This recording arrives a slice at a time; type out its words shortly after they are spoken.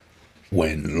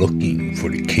When looking for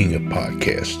the king of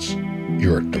podcasts,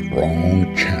 you're at the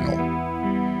wrong channel.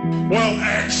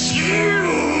 Well, excuse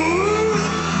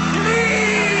me!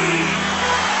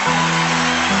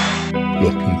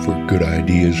 Looking for good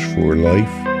ideas for life?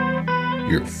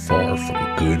 You're far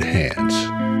from good hands.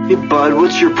 Hey, bud,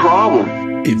 what's your problem?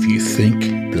 If you think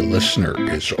the listener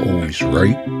is always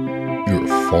right, you're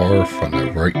far from the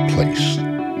right place.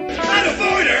 Not a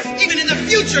voter! Even in the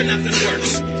future, nothing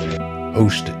works!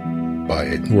 Hosted by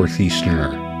a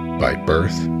Northeasterner by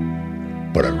birth,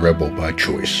 but a rebel by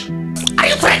choice. Are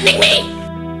you threatening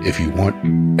me? If you want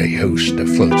a host that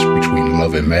floats between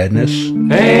love and madness,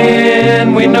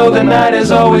 and we know the night is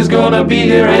always gonna be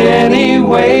here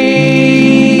anyway.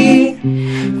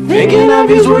 Thinking of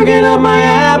you's working up my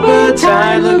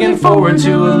appetite. Looking forward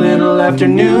to a little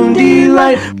afternoon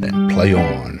delight. then play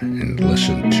on and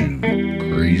listen to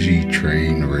Crazy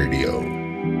Train Radio.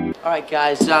 All right,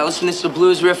 guys, listen, this is the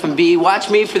blues riff and B. Watch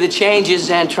me for the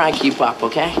changes and try and keep up,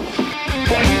 okay?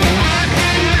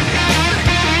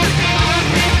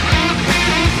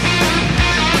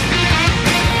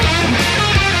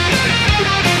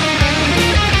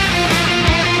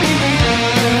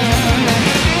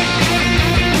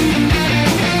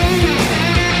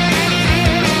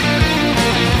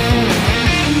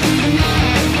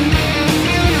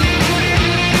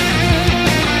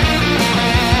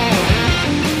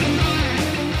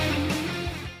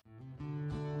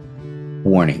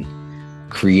 Warning,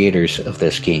 creators of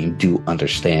this game do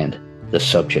understand the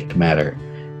subject matter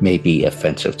may be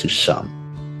offensive to some,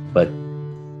 but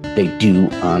they do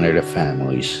honor the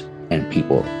families and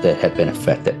people that have been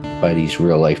affected by these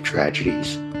real-life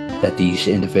tragedies that these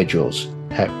individuals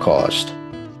have caused.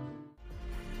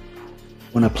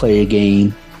 Want to play a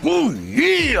game? Oh,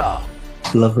 yeah!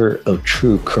 Lover of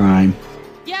true crime?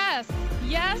 Yes,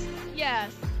 yes,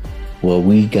 yes. Well,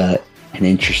 we got an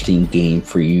interesting game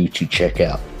for you to check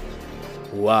out.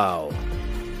 Wow.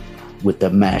 With the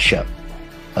mashup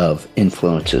of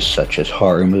influences such as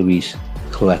horror movies,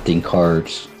 collecting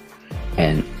cards,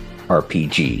 and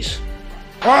RPGs.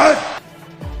 What?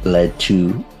 Led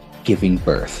to giving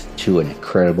birth to an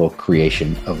incredible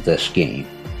creation of this game,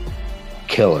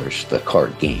 Killers, the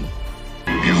card game.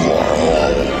 You are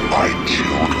all my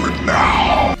children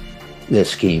now.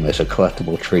 This game is a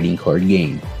collectible trading card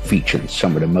game featuring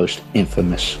some of the most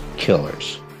infamous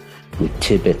killers, with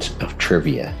tidbits of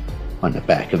trivia on the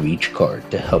back of each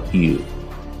card to help you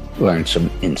learn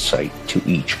some insight to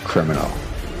each criminal.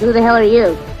 Who the hell are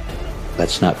you?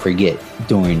 Let's not forget,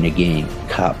 during the game,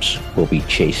 cops will be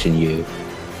chasing you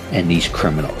and these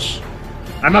criminals.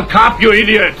 I'm a cop, you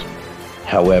idiot!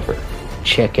 However,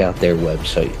 check out their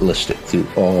website listed through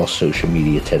all social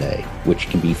media today, which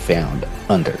can be found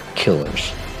under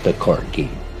Killers, the card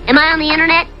game. Am I on the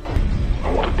internet?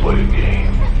 I want to play a game.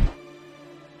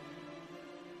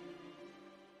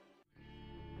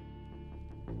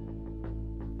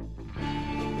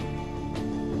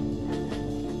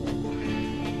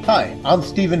 Hi, I'm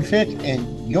Steaphen Fick,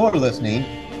 and you're listening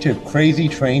to Crazy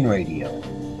Train Radio.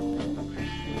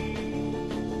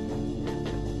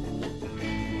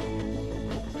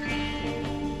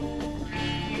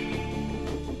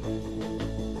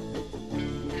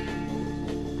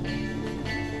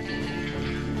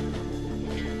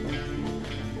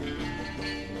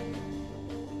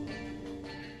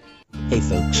 Hey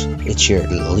folks, it's your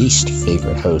least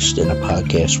favorite host in the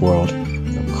podcast world,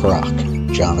 Croc,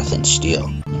 Jonathan Steele.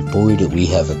 And boy, do we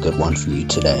have a good one for you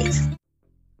today.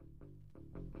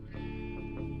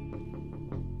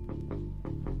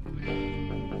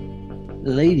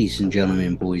 Ladies and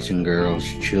gentlemen, boys and girls,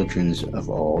 children of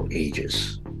all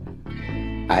ages,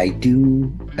 I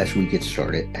do, as we get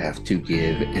started, have to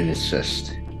give an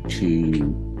assist to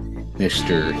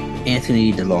Mr.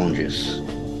 Anthony DeLonges.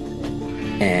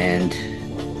 And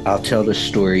I'll tell the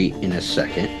story in a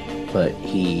second, but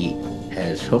he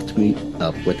has hooked me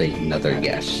up with another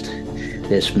guest.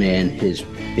 This man has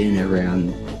been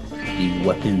around the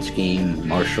weapons game,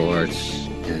 martial arts,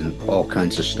 and all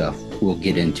kinds of stuff. We'll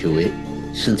get into it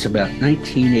since about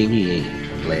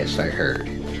 1988, last I heard,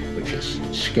 which is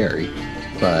scary.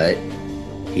 But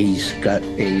he's got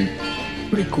a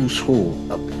pretty cool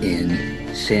school up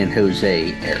in San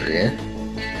Jose area,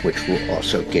 which we'll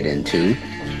also get into.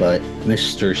 But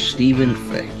Mr. Steaphen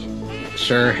Fick,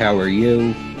 sir, how are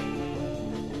you?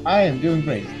 I am doing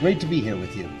great. Great to be here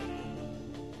with you.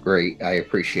 Great, I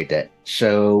appreciate that.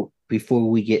 So before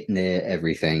we get into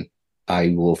everything, I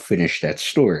will finish that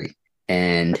story.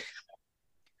 And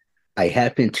I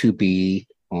happened to be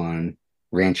on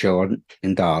Rancho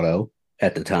Andalo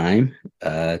at the time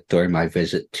during my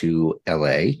visit to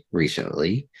LA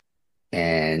recently.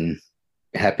 And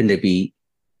happened to be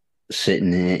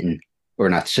sitting in, or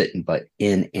not sitting, but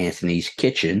in Anthony's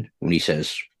kitchen when he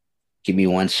says, "Give me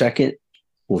 1 second,"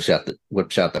 whips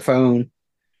out the phone,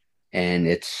 and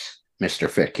it's Mr.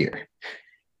 Fick here.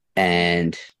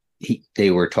 And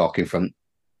they were talking from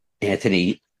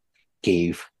Anthony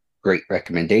gave great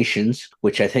recommendations,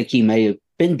 which I think he may have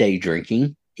been day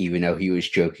drinking, even though he was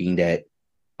joking that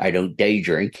I don't day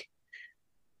drink.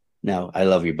 No, I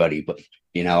love you, buddy, but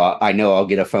I know I'll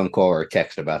get a phone call or a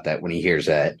text about that when he hears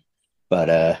that.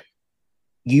 But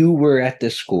you were at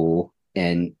the school,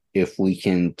 and if we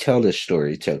can tell this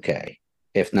story, it's okay.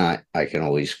 If not, I can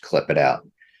always clip it out.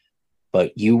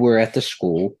 But you were at the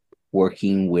school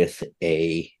working with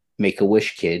a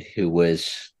Make-A-Wish kid who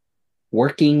was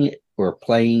working or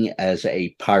playing as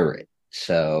a pirate.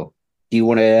 So do you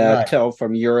want to tell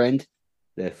from your end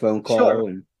the phone call? Sure.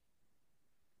 And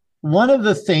one of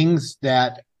the things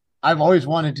that I've always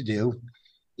wanted to do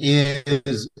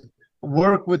is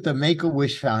work with the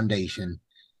Make-A-Wish Foundation.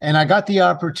 And I got the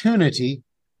opportunity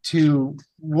to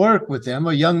work with them.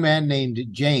 A young man named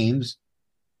James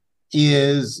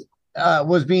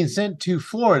was being sent to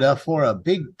Florida for a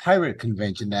big pirate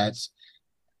convention.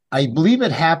 I believe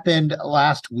it happened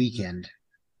last weekend.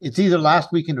 It's either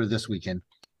last weekend or this weekend.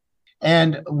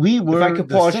 And we were... If I could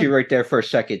pause you right there for a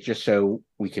second, just so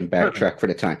we can backtrack for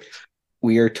the time.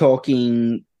 We are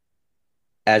talking,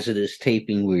 as it is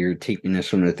taping, we're taping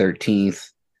this on the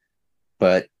 13th,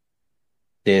 but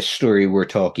this story we're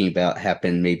talking about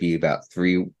happened maybe about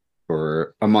 3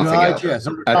 or a month ago. Yes,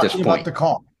 we're at this talking point. about the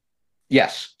call.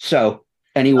 Yes. So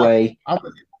anyway,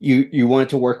 you wanted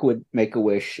to work with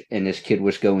Make-A-Wish, and this kid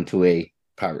was going to a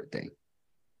pirate thing.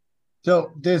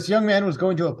 So this young man was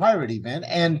going to a pirate event,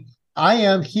 and I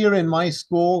am here in my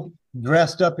school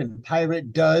dressed up in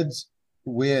pirate duds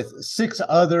with 6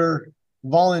 other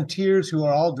volunteers who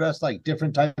are all dressed like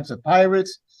different types of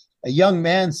pirates. A young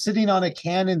man sitting on a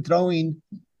cannon throwing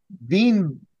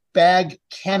beanbag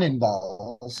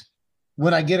cannonballs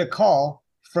when I get a call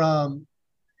from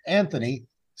Anthony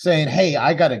saying, "Hey,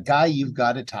 I got a guy you've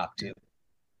got to talk to.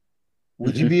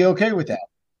 Would you be okay with that?"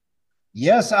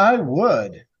 Yes, I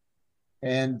would.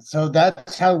 And so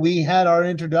that's how we had our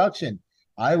introduction.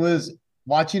 I was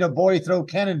watching a boy throw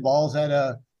cannonballs at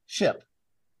a ship.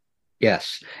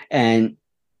 Yes. And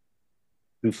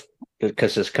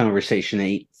because this conversation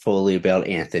ain't fully about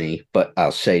Anthony, but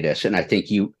I'll say this, and I think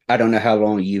I don't know how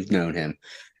long you've known him,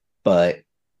 but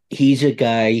he's a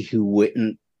guy who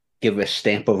wouldn't give a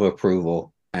stamp of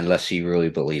approval unless he really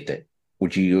believed it.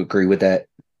 Would you agree with that?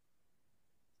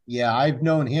 Yeah, I've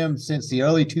known him since the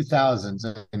early 2000s,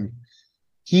 and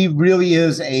he really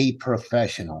is a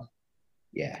professional.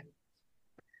 Yeah.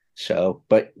 So,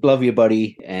 but love you,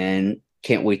 buddy, and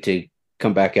can't wait to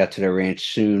come back out to the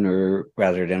ranch sooner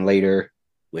rather than later,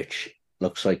 which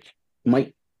looks like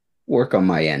might work on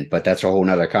my end, but that's a whole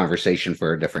nother conversation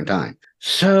for a different time.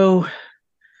 So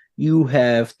you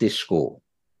have this school,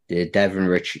 the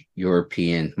Davenriche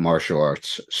European Martial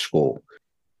Arts School.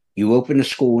 You opened the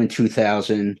school in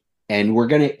 2000, and we're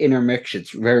going to intermix.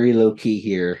 It's very low key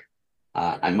here.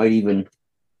 I might even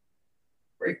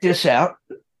break this out.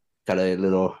 Got a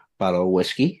little bottle of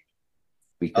whiskey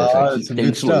because I keep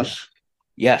things loose.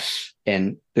 Yes,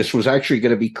 and this was actually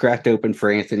going to be cracked open for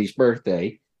Anthony's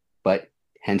birthday, but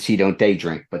hence he don't day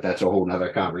drink, but that's a whole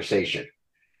nother conversation.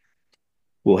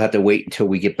 We'll have to wait until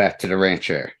we get back to the ranch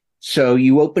there. So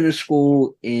you opened a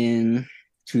school in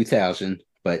 2000,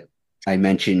 but I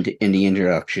mentioned in the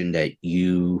introduction that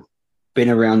you've been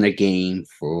around the game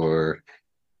for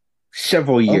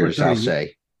several years, I'll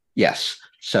say. Yes.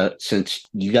 So since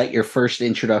you got your first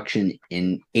introduction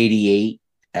in 88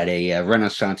 at a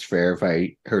Renaissance fair, if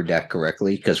I heard that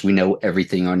correctly, because we know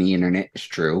everything on the internet is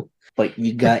true, but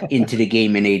you got into the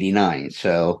game in 89.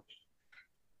 So.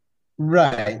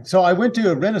 Right. So I went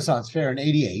to a Renaissance fair in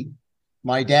 88.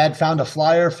 My dad found a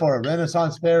flyer for a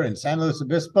Renaissance fair in San Luis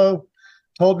Obispo,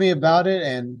 told me about it,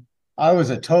 and I was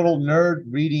a total nerd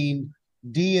reading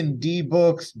D&D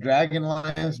books,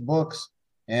 Dragonlance books,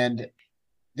 and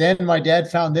then my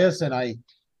dad found this, and I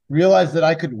realized that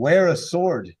I could wear a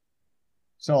sword.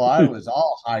 So I was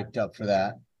all hyped up for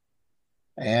that,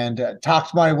 and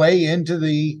talked my way into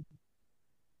the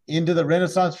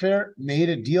Renaissance fair, made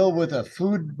a deal with a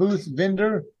food booth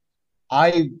vendor.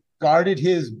 I guarded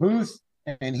his booth,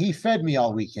 and he fed me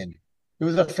all weekend. It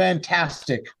was a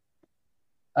fantastic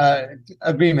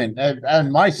agreement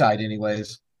on my side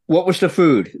anyways. What was the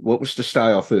food? What was the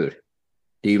style food?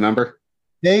 Do you remember?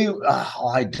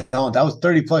 I don't. That was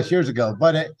 30 plus years ago,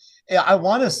 but I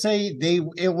want to say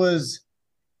it was,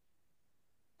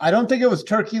 I don't think it was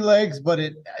turkey legs, but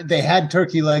they had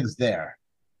turkey legs there.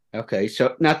 Okay,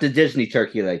 so not the Disney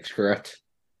turkey legs, correct?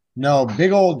 No,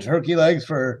 big old turkey legs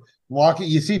for walking.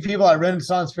 You see people at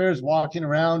Renaissance fairs walking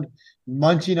around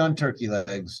munching on turkey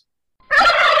legs.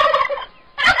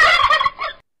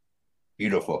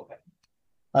 Beautiful.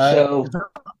 So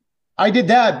I did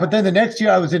that, but then the next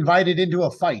year I was invited into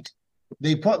a fight.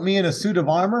 They put me in a suit of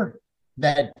armor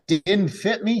that didn't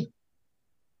fit me,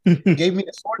 gave me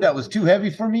a sword that was too heavy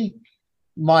for me.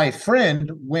 My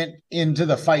friend went into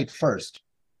the fight first.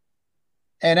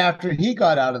 And after he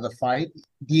got out of the fight,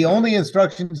 the only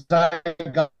instructions I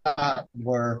got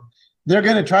were, they're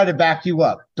going to try to back you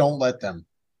up. Don't let them.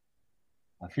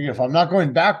 I figured if I'm not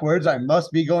going backwards, I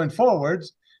must be going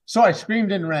forwards. So I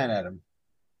screamed and ran at him.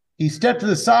 He stepped to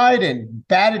the side and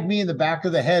batted me in the back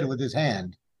of the head with his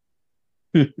hand.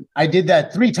 I did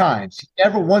that 3 times. He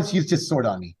never once used his sword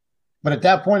on me. But at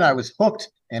that point, I was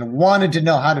hooked and wanted to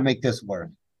know how to make this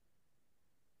work.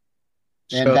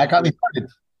 And that got me started.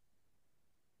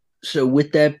 So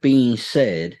with that being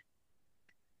said,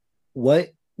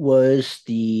 what was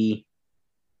the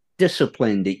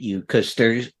discipline that you, because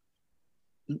there's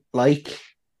like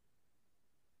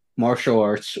martial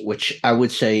arts, which I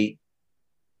would say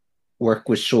work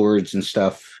with swords and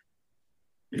stuff,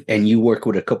 and you work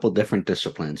with a couple different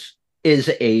disciplines,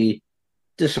 is a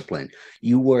discipline.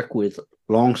 You work with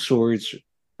long swords,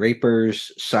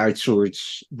 rapers, side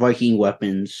swords, Viking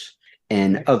weapons,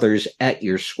 and others at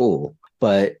your school.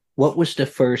 But what was the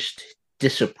first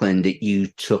discipline that you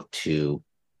took to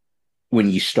when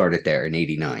you started there in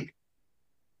 89?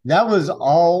 That was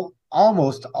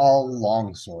almost all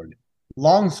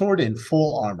longsword in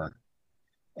full armor.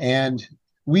 And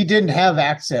we didn't have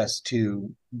access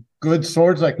to good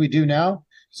swords like we do now.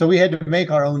 So we had to make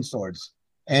our own swords.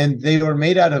 And they were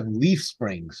made out of leaf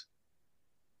springs.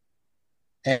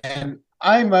 And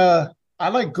I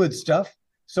like good stuff.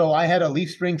 So I had a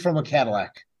leaf spring from a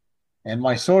Cadillac. And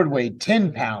my sword weighed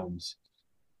 10 pounds.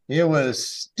 It was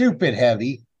stupid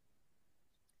heavy,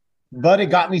 but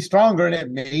it got me stronger and it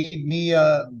made me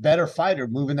a better fighter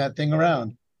moving that thing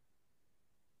around.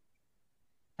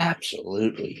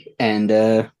 Absolutely. And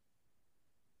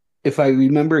if I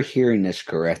remember hearing this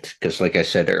correct, because like I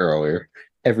said earlier,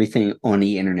 everything on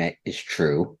the internet is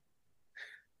true,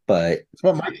 but that's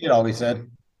what my kid always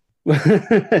said.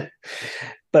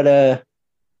 But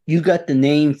you got the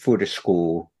name for the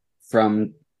school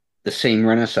from the same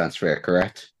Renaissance fair,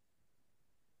 correct?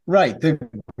 Right. The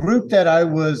group that I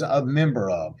was a member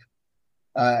of.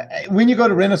 When you go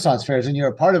to Renaissance fairs and you're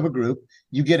a part of a group,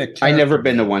 you get a I never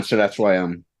been to one, so that's why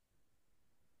I'm...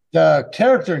 The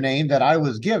character name that I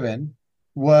was given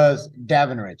was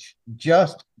Davenriche,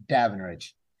 just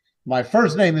Davenriche. My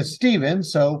first name is Steaphen,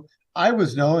 so I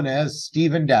was known as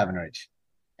Steaphen Davenriche.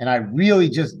 And I really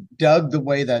just dug the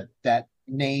way that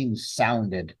name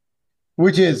sounded,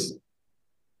 which is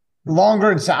longer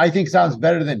and I think sounds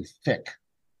better than Fick.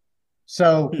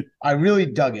 So I really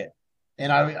dug it.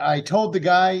 And I told the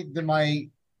guy, my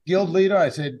guild leader, I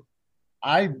said,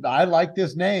 I like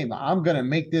this name. I'm going to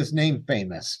make this name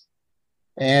famous.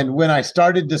 And when I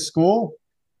started the school,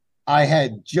 I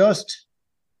had just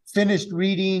finished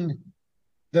reading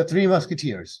The Three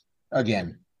Musketeers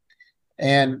again.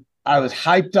 And I was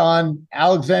hyped on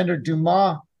Alexander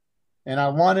Dumas, and I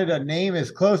wanted a name as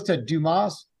close to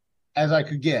Dumas as I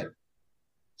could get.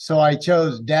 So I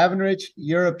chose Davenriche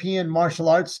European Martial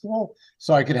Arts School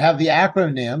so I could have the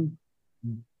acronym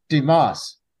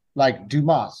Dumas, like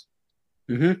Dumas.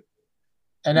 Mm-hmm.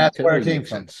 And that's where it came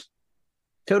from.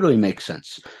 Totally makes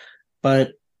sense.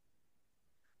 But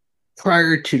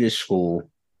prior to the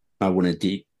school, I want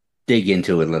to dig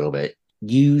into it a little bit.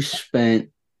 You spent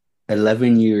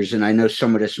 11 years, and I know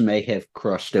some of this may have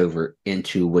crossed over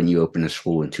into when you opened the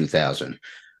school in 2000,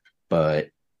 but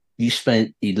you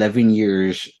spent 11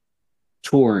 years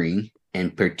touring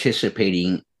and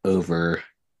participating over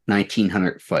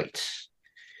 1,900 fights.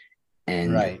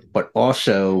 And right. But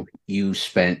also you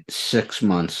spent 6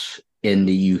 months in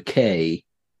the UK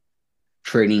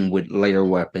training with laser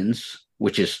weapons,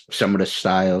 which is some of the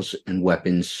styles and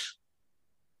weapons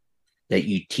that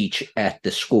you teach at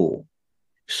the school,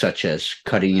 such as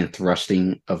cutting and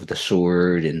thrusting of the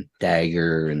sword and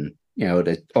dagger and,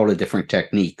 all the different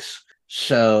techniques.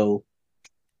 So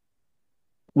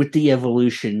with the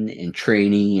evolution and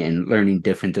training and learning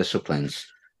different disciplines,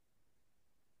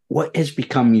 what has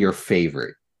become your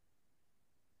favorite?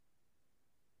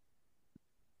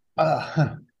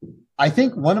 I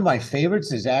think one of my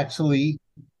favorites is actually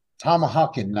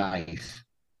tomahawk and knife.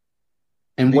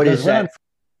 And what is that?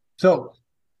 So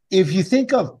if you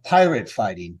think of pirate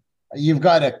fighting, you've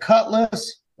got a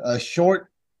cutlass, a short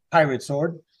pirate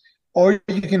sword, or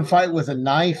you can fight with a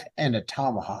knife and a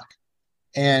tomahawk.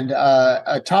 And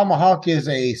a tomahawk is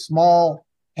a small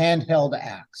handheld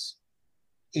axe.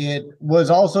 It was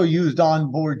also used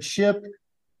on board ship.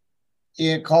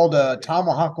 It called a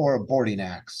tomahawk or a boarding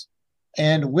axe.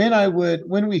 And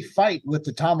when we fight with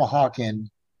the tomahawk and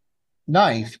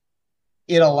knife,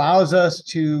 it allows us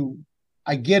to,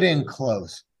 I get in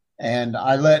close and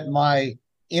I let my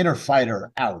inner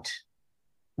fighter out.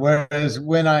 Whereas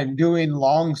when I'm doing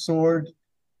longsword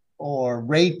or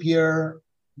rapier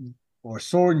or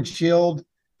sword and shield,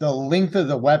 the length of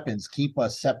the weapons keep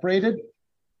us separated.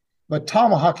 But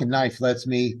tomahawk and knife lets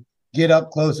me get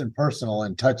up close and personal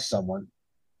and touch someone.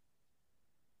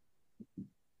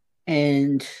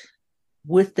 And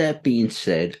with that being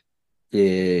said,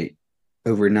 the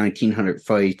over 1,900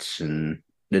 fights and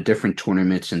the different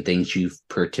tournaments and things you've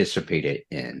participated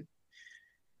in,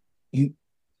 you,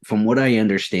 from what I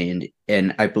understand,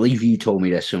 and I believe you told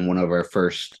me this in one of our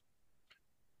first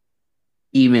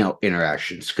email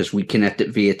interactions, because we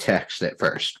connected via text at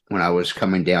first when I was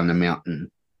coming down the mountain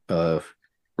of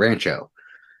Rancho.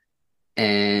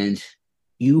 And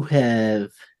you have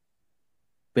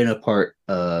been a part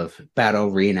of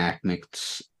battle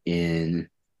reenactments in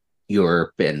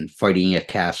Europe and fighting at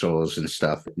castles and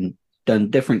stuff, and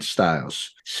done different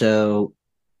styles. So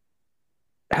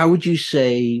how would you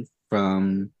say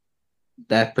from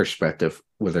that perspective,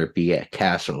 whether it be at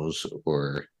castles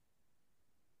or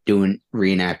doing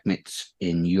reenactments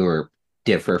in Europe,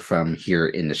 differ from here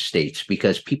in the States?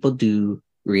 Because people do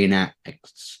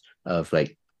reenactments of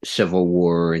like Civil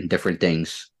War and different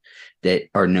things that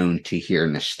are known to here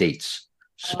in the States.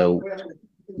 So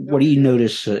what do you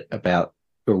notice about,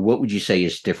 or what would you say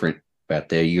is different about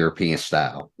the European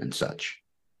style and such?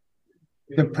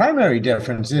 The primary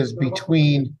difference is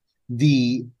between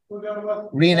the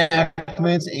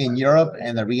reenactments in Europe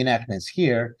and the reenactments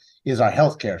here is our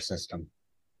healthcare system.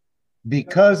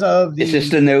 Because of the... Is this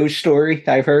the nose story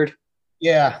I've heard?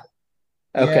 Yeah.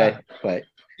 Okay. Yeah. But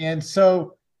and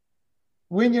so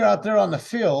when you're out there on the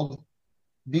field,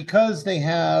 because they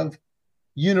have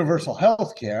universal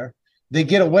health care, they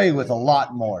get away with a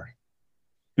lot more.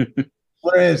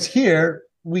 Whereas here,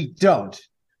 we don't.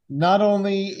 Not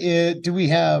only do we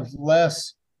have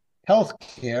less health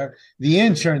care, the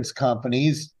insurance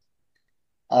companies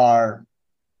are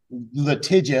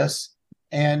litigious.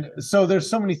 And so there's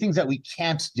so many things that we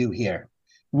can't do here.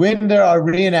 When there are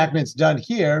reenactments done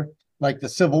here, like the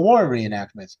Civil War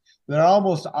reenactments, they're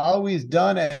almost always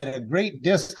done at a great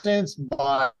distance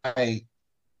by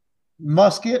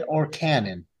musket or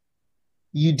cannon.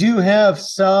 You do have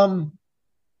some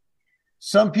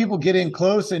people get in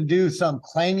close and do some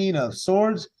clanging of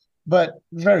swords, but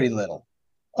very little.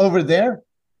 Over there,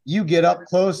 you get up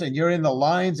close and you're in the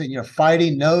lines and you're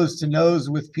fighting nose to nose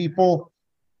with people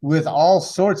with all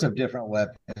sorts of different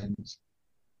weapons.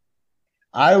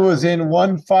 I was in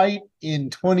one fight in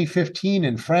 2015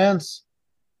 in France,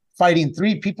 fighting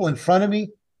 3 people in front of me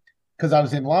because I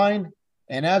was in line.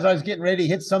 And as I was getting ready to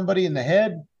hit somebody in the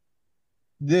head,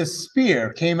 this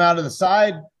spear came out of the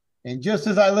side. And just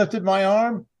as I lifted my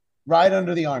arm, right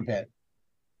under the armpit.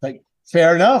 Like,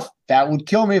 fair enough. That would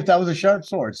kill me if that was a sharp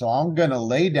sword. So I'm going to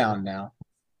lay down now.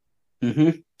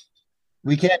 Mm-hmm.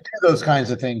 We can't do those kinds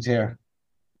of things here.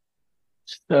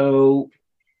 So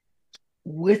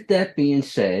with that being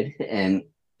said, and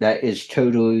that is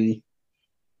totally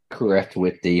correct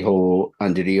with the whole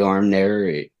under the arm there,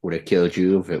 it would have killed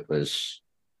you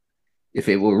if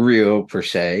it were real per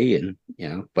se, and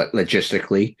but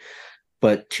logistically.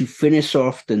 But to finish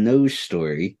off the nose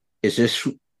story, is this,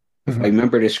 if I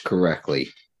remember this correctly,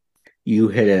 you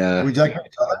had a... Would you like me to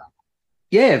tell it?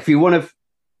 Yeah, if you want to,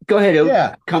 go ahead. It'll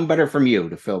Yeah. come better from you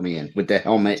to fill me in with the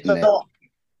helmet. And So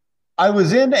I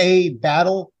was in a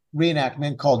battle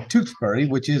reenactment called Tewkesbury,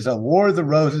 which is a War of the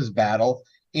Roses battle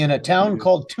in a town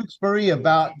called Tewkesbury,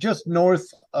 about just north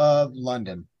of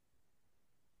London.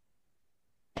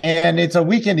 And it's a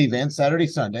weekend event, Saturday,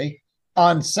 Sunday.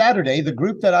 On Saturday, the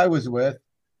group that I was with,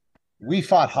 we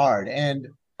fought hard. And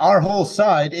our whole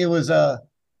side, it was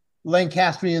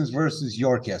Lancastrians versus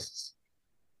Yorkists.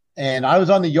 And I was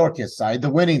on the Yorkist side, the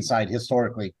winning side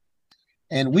historically.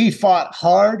 And we fought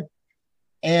hard.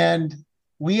 And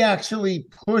we actually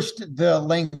pushed the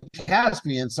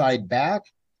Lancastrian side back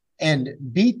and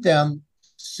beat them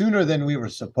sooner than we were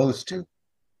supposed to.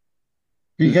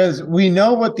 Because we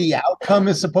know what the outcome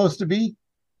is supposed to be,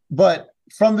 but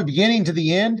from the beginning to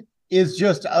the end is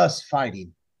just us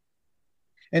fighting.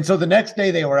 And so the next day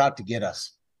they were out to get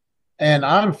us. And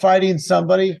I'm fighting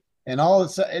somebody, and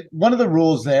one of the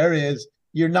rules there is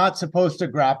you're not supposed to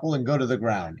grapple and go to the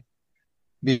ground,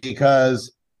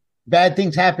 because bad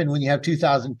things happen when you have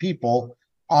 2,000 people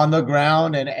on the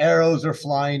ground and arrows are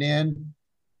flying in.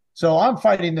 So I'm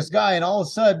fighting this guy, and all of a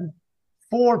sudden,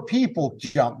 4 people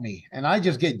jump me, and I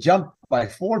just get jumped by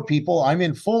 4 people. I'm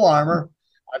in full armor.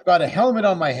 I've got a helmet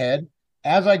on my head.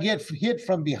 As I get hit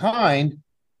from behind,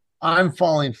 I'm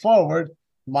falling forward.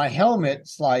 My helmet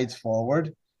slides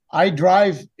forward. It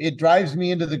drives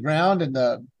me into the ground, and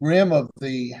the rim of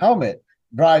the helmet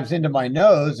drives into my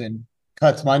nose and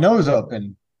cuts my nose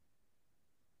open.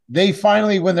 They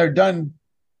finally, when they're done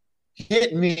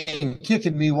hitting me and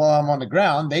kicking me while I'm on the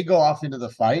ground, they go off into the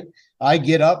fight. I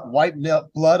get up, wipe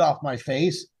blood off my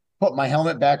face, put my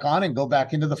helmet back on, and go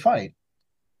back into the fight.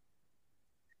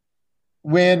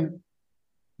 When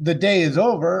the day is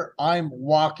over, I'm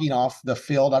walking off the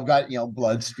field. I've got,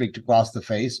 blood streaked across the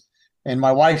face. And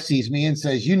my wife sees me and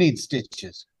says, "You need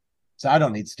stitches." So I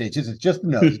don't need stitches. It's just a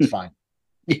nose. It's fine.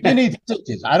 Yeah. You need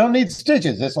stitches. I don't need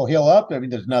stitches. This will heal up. I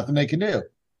mean, there's nothing they can do.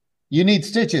 You need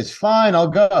stitches. Fine, I'll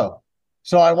go.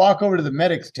 So I walk over to the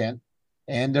medic's tent,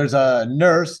 and there's a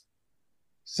nurse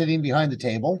sitting behind the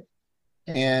table.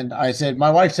 And I said, "My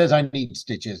wife says I need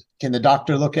stitches. Can the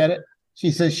doctor look at it?"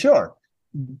 She says, "Sure.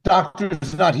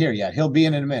 Doctor's not here yet. He'll be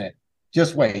in a minute.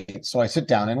 Just wait." So I sit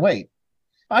down and wait.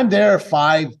 I'm there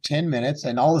 5-10 minutes,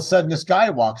 and all of a sudden this guy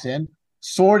walks in,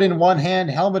 sword in one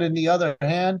hand, helmet in the other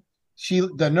hand.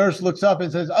 The nurse looks up and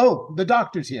says, "Oh, the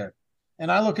doctor's here." And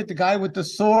I look at the guy with the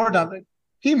sword. I'm like,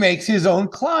 he makes his own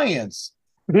clients.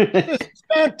 This is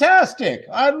fantastic.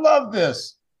 I love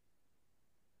this.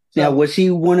 So, now, was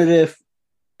he one of the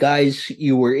guys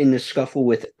you were in the scuffle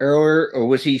with earlier, or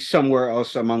was he somewhere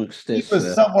else amongst this? He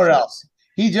was somewhere else.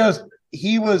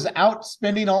 He was out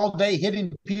spending all day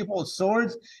hitting people with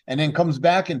swords, and then comes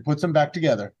back and puts them back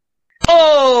together.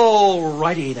 Oh,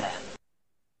 righty then.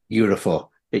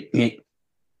 Beautiful. There's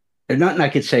nothing I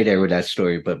could say there with that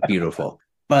story, but beautiful.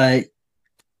 But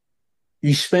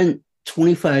you spent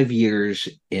 25 years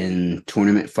in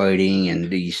tournament fighting and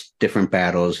these different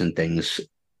battles and things,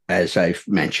 as I've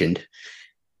mentioned.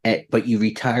 But you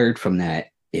retired from that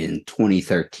in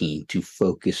 2013 to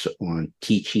focus on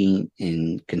teaching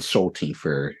and consulting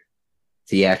for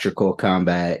theatrical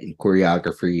combat and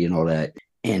choreography and all that.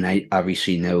 And I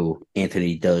obviously know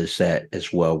Anthony does that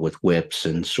as well with whips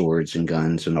and swords and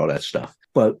guns and all that stuff.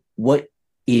 But what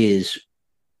is,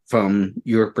 from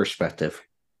your perspective,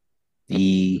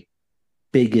 the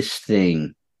biggest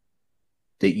thing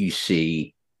that you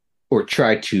see or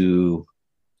try to,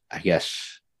 I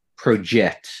guess,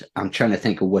 project? I'm trying to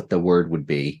think of what the word would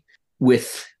be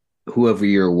with whoever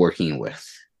you're working with.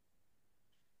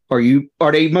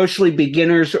 Are they mostly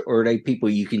beginners, or are they people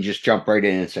you can just jump right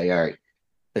in and say, "All right,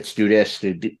 let's do this"?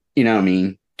 You know what I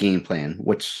mean? Game plan.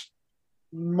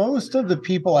 Most of the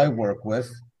people I work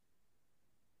with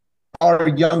are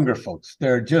younger folks.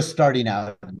 They're just starting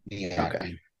out in the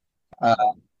acting.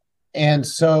 And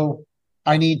so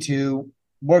I need to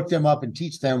work them up and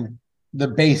teach them the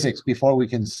basics before we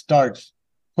can start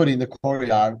putting the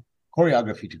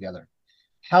choreography together.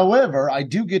 However, I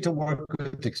do get to work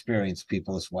with experienced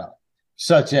people as well,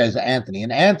 such as Anthony.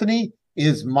 And Anthony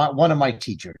is one of my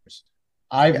teachers.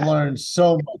 I've learned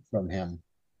so much from him.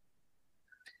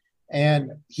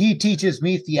 And he teaches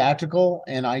me theatrical,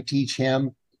 and I teach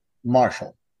him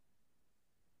martial.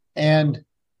 And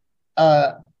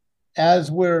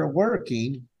as we're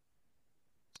working,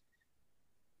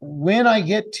 when I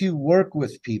get to work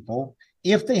with people,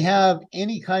 if they have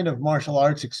any kind of martial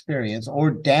arts experience or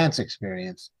dance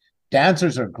experience,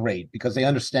 dancers are great because they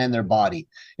understand their body,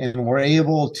 and we're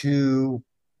able to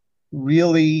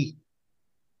really,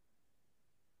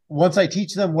 once I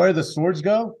teach them where the swords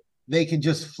go, they can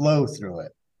just flow through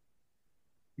it.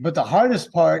 But the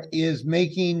hardest part is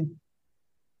giving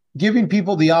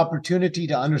people the opportunity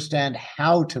to understand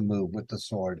how to move with the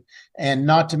sword and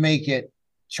not to make it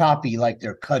choppy like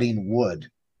they're cutting wood.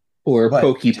 Or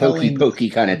pokey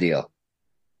kind of deal.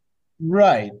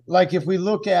 Right. Like if we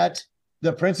look at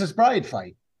the Princess Bride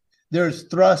fight, there's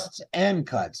thrusts and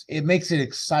cuts. It makes it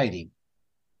exciting.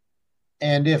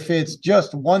 And if it's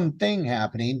just one thing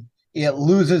happening, it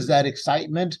loses that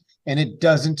excitement and it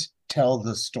doesn't tell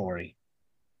the story.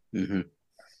 Mm-hmm.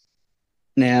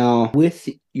 Now, with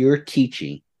your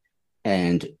teaching,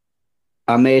 and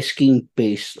I'm asking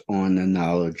based on the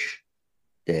knowledge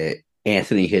that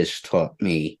Anthony has taught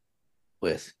me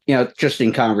with, just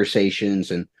in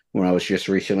conversations, and when I was just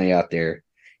recently out there,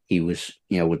 he was,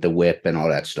 with the whip and all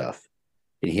that stuff.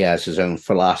 And he has his own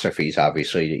philosophies,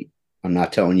 obviously. I'm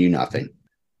not telling you nothing.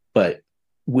 But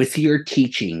with your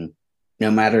teaching,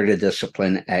 no matter the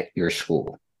discipline at your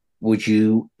school, would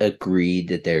you agree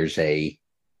that there's 8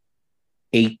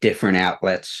 different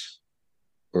outlets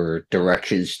or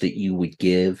directions that you would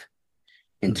give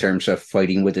in terms of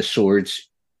fighting with the swords?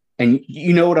 And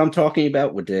you know what I'm talking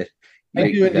about with the.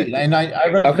 I do indeed. And I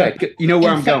okay, you know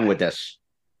where I'm going with this.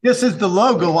 This is the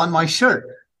logo on my shirt.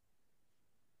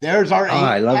 There's our 8.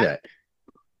 I love it.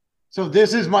 So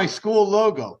this is my school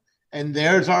logo, and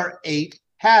there's our 8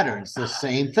 patterns. The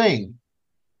same thing.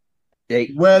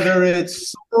 Whether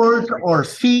it's swords or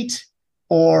feet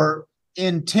or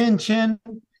intention,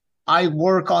 I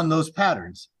work on those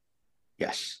patterns.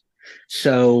 Yes.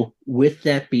 So with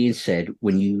that being said,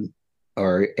 when you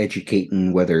are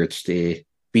educating, whether it's the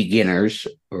beginners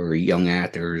or young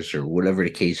actors or whatever the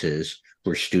case is,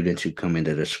 or students who come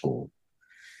into the school,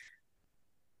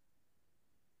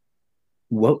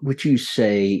 what would you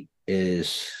say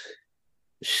is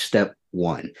step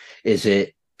 1? Is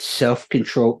it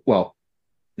self-control? Well,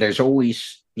 there's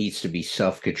always needs to be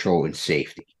self-control and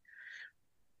safety.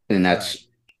 And that's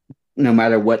no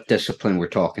matter what discipline we're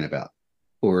talking about.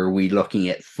 Or are we looking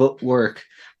at footwork?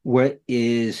 What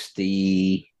is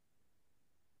the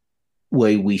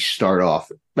way we start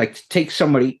off? Like, take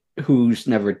somebody who's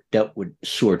never dealt with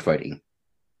sword fighting,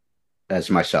 as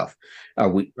myself.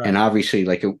 And obviously,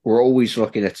 like, we're always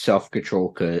looking at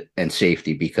self-control and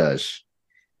safety, because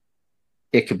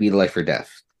it could be life or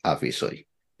death, obviously,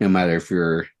 no matter if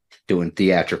you're doing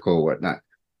theatrical or whatnot.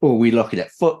 Or are we looking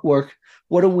at footwork?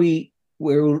 Where do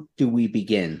we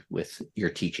begin with your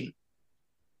teaching?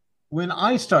 When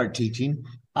I start teaching,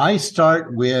 I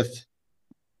start with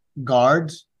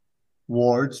guards,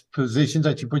 wards, positions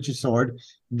that you put your sword,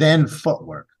 then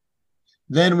footwork.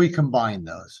 Then we combine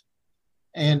those.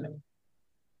 And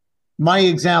my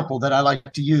example that I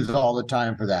like to use all the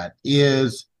time for that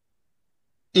is,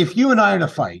 if you and I are in a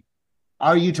fight,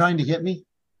 are you trying to hit me?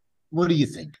 What do you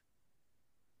think?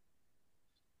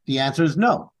 The answer is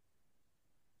no.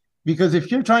 Because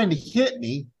if you're trying to hit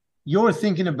me, you're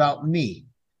thinking about me.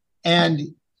 And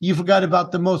you forgot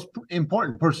about the most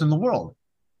important person in the world.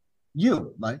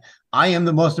 You. Like, I am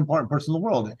the most important person in the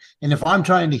world. And if I'm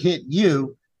trying to hit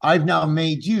you, I've now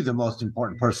made you the most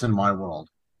important person in my world.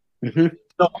 Mm-hmm.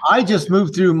 So I just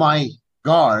move through my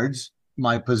guards,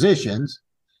 my positions,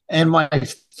 and my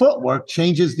footwork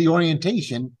changes the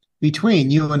orientation between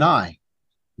you and I.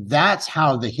 That's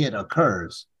how the hit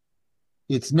occurs.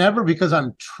 It's never because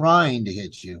I'm trying to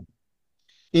hit you.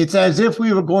 It's as if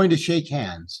we were going to shake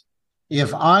hands.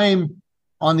 If I'm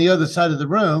on the other side of the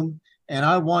room and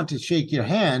I want to shake your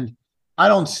hand, I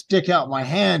don't stick out my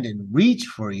hand and reach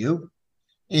for you.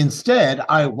 Instead,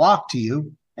 I walk to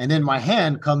you, and then my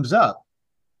hand comes up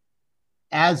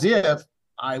as if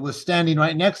I was standing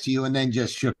right next to you and then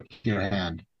just shook your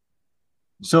hand.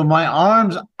 So my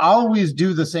arms always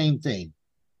do the same thing.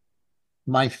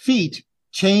 My feet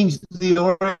change the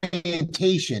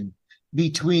orientation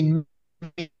between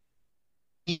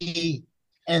me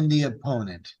and the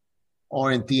opponent,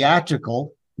 or in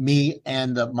theatrical, me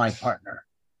and my partner.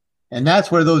 And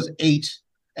that's where those 8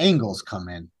 angles come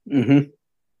in. Mm-hmm.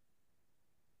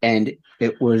 And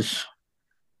it was,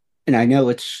 and I know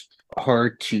it's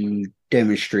hard to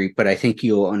demonstrate, but I think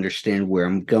you'll understand where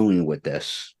I'm going with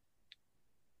this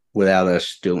without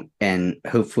us doing, and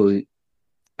hopefully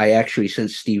I actually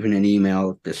sent Steaphen an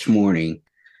email this morning,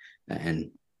 and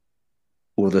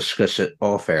we'll discuss it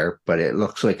off air, but it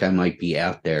looks like I might be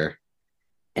out there,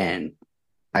 and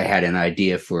I had an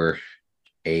idea for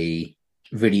a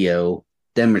video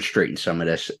demonstrating some of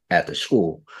this at the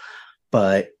school.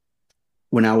 But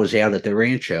when I was out at the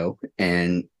rancho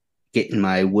and getting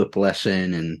my whip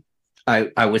lesson, and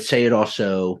I would say it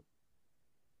also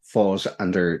falls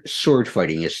under sword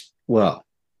fighting as well,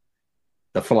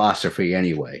 the philosophy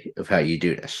anyway of how you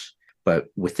do this. But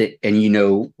with it, and you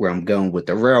know where I'm going with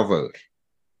the railroad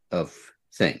of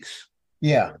things.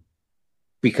 Yeah.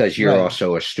 Because you're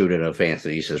also a student of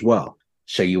Anthony's as well.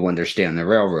 So you understand the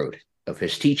railroad of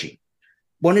his teaching.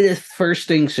 One of the first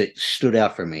things that stood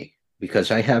out for me,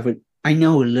 because I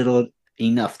know a little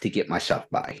enough to get myself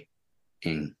by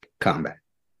in combat.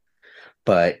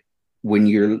 But when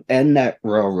you're in that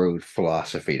railroad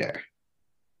philosophy there,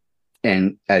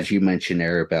 and as you mentioned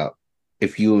there about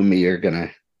if you and me are going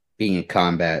to be in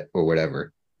combat or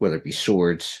whatever, whether it be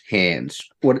swords, hands,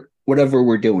 whatever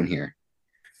we're doing here,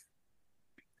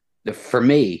 for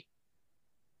me,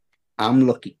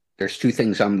 there's 2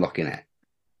 things I'm looking at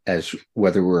as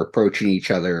whether we're approaching each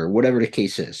other or whatever the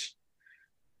case is,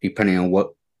 depending on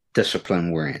what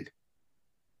discipline we're in.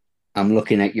 I'm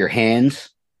looking at your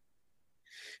hands,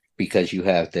 because you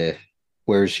have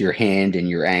where's your hand and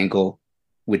your angle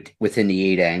within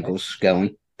the 8 angles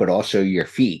going, but also your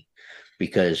feet,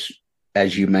 because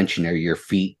as you mentioned there, your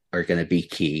feet are going to be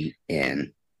key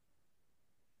in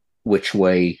which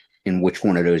way, in which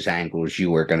one of those angles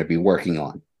you are going to be working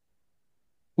on.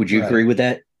 Would you agree with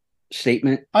that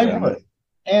statement? I would.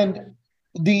 And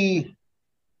the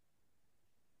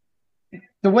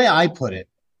way I put it,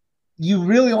 you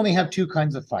really only have two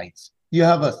kinds of fights. You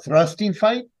have a thrusting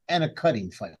fight and a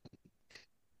cutting fight.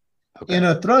 Okay. In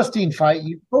a thrusting fight,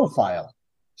 you profile,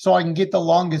 so I can get the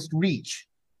longest reach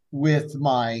with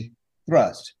my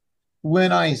thrust.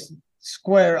 When I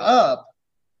square up,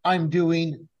 I'm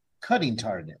doing cutting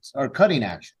targets or cutting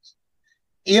actions.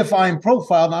 If I'm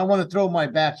profiled and I want to throw my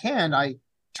backhand, I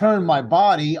turn my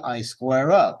body, I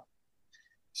square up.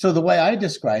 So the way I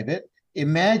describe it,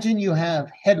 imagine you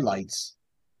have headlights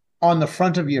on the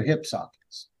front of your hip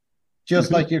sockets,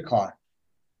 just like your car.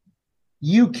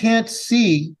 You can't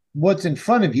see what's in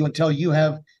front of you until you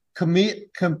have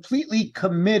completely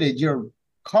committed your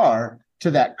car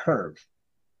to that curve.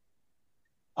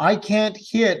 I can't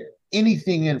hit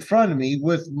anything in front of me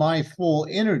with my full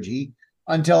energy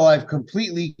until I've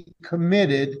completely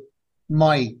committed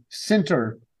my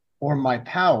center or my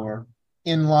power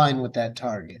in line with that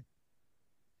target.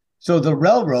 So the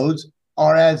railroads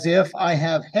are as if I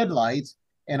have headlights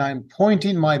and I'm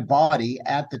pointing my body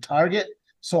at the target,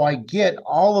 so I get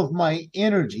all of my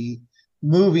energy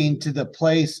moving to the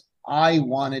place I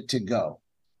want it to go.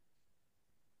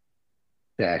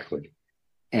 Exactly.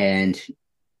 And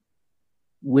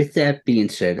with that being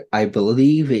said, I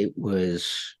believe it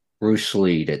was Bruce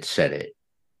Lee that said it.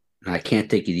 And I can't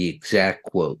think of the exact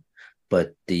quote,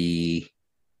 but the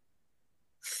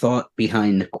thought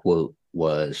behind the quote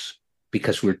was,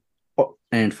 because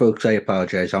and folks, I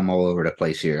apologize, I'm all over the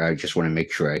place here. I just want to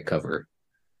make sure I cover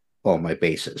all my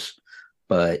bases.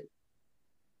 But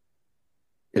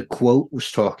the quote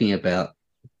was talking about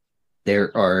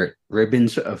there are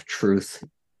ribbons of truth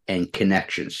and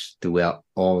connections throughout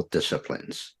all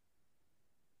disciplines.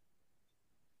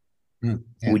 Yeah.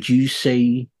 Would you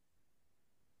say,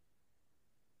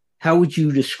 how would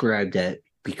you describe that?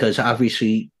 Because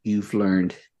obviously you've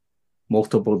learned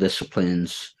multiple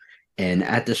disciplines, and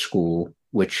at the school,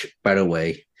 which, by the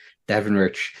way,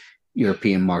 Davenriche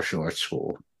European Martial Arts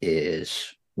School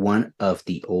is one of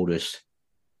the oldest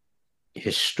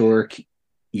historic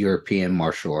European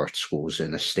martial arts schools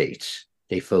in the States.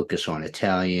 They focus on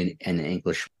Italian and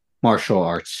English martial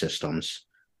arts systems,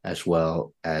 as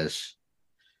well as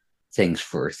things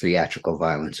for theatrical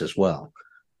violence as well.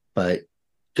 But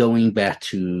going back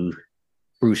to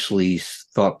Bruce Lee's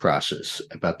thought process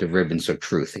about the ribbons of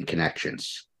truth and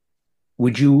connections,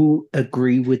 would you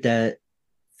agree with that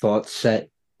thought set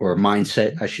or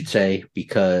mindset, I should say?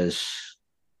 Because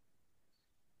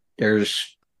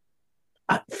there's,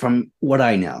 from what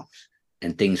I know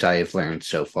and things I have learned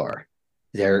so far,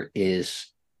 there is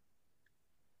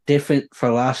different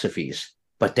philosophies,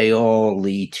 but they all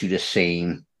lead to the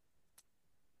same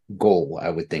goal, I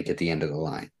would think, at the end of the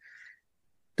line.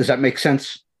 Does that make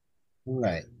sense?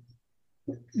 Right.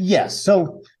 Yes.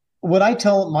 So what I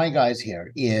tell my guys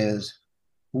here is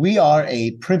we are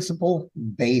a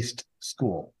principle-based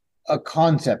school, a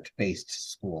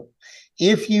concept-based school.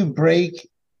 If you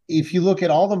look at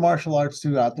all the martial arts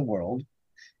throughout the world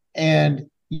and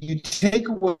you take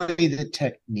away the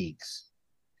techniques,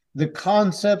 the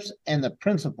concepts and the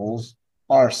principles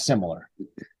are similar.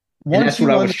 And that's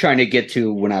what I was trying to get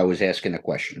to when I was asking the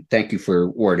question. Thank you for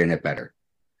wording it better.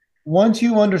 Once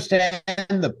you understand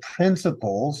the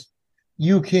principles,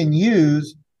 you can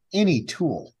use any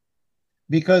tool,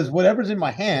 because whatever's in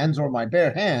my hands or my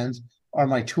bare hands are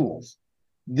my tools.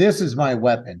 This is my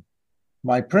weapon.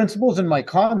 My principles and my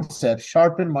concepts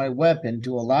sharpen my weapon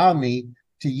to allow me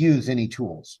to use any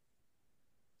tools.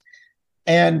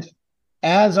 And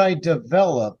as I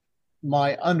develop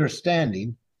my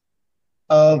understanding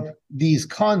of these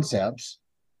concepts,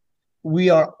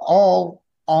 we are all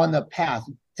on the path.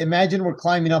 Imagine we're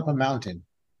climbing up a mountain.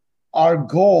 Our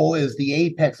goal is the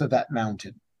apex of that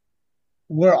mountain.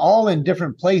 We're all in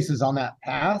different places on that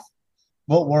path,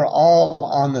 but we're all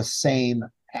on the same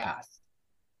path.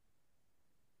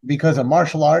 Because a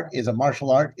martial art is a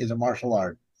martial art is a martial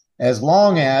art, as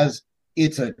long as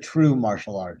it's a true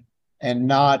martial art and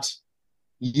not,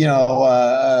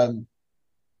 a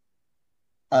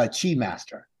chi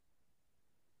master.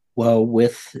 Well,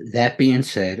 with that being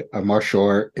said, a martial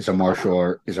art is a martial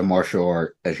art is a martial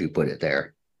art, as you put it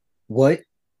there. What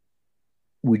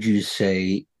would you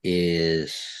say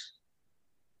is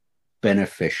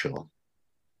beneficial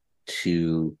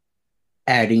to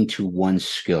adding to one's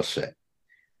skill set?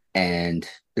 And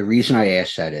the reason I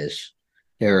ask that is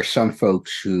there are some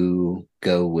folks who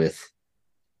go with,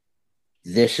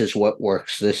 this is what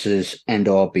works, this is end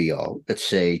all be all. Let's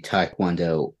say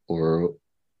Taekwondo or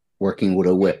working with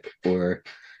a whip or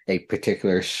a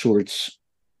particular swords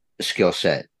skill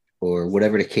set or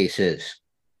whatever the case is.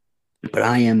 But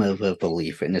I am of a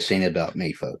belief, and this ain't about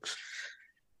me, folks,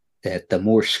 that the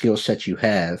more skill sets you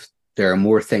have, there are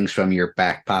more things from your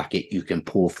back pocket you can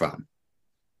pull from,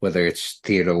 whether it's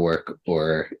theater work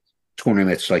or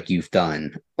tournaments like you've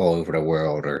done all over the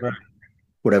world or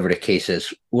whatever the case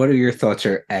is. What are your thoughts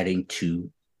on adding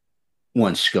to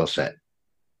one skill set?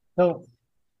 So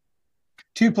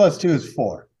 2 plus 2 is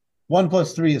 4. 1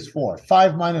 plus 3 is 4.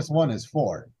 5 minus 1 is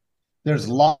 4. There's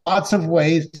lots of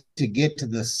ways to get to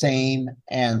the same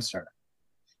answer.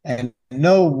 And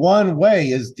no one way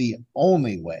is the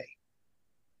only way.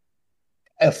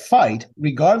 A fight,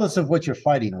 regardless of what you're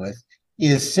fighting with,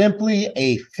 is simply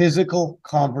a physical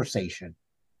conversation.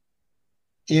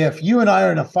 If you and I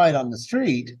are in a fight on the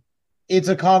street, it's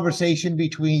a conversation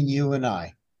between you and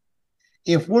I.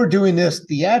 If we're doing this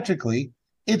theatrically,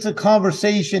 it's a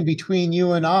conversation between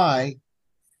you and I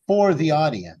for the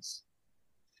audience.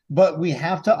 But we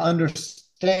have to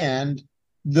understand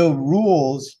the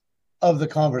rules of the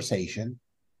conversation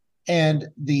and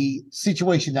the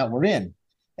situation that we're in.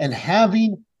 And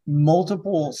having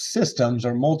multiple systems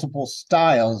or multiple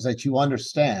styles that you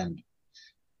understand,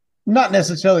 not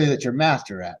necessarily that you're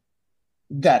master at,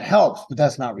 that helps, but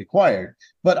that's not required.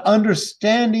 But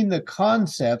understanding the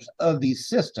concepts of these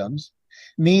systems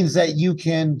means that you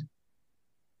can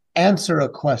answer a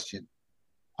question.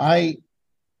 I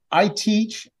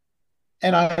teach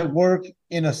and I work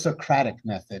in a Socratic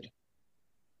method,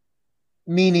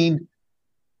 meaning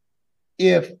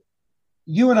if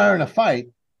you and I are in a fight,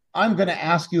 I'm going to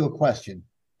ask you a question,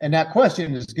 and that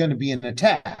question is going to be an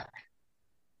attack.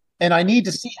 And I need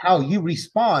to see how you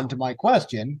respond to my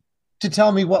question to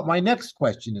tell me what my next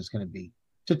question is going to be,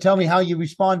 to tell me how you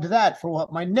respond to that for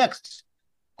what my next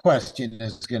question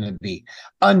is going to be,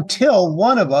 until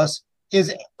one of us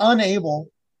is unable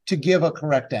to give a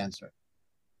correct answer.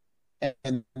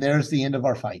 And there's the end of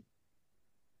our fight.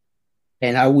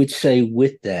 And I would say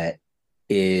with that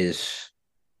is,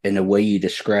 and the way you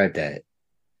describe that,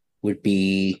 would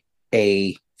be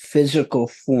a physical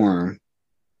form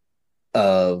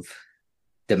of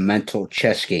the mental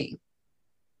chess game.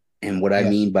 And what I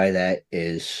mean by that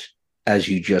is, as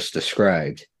you just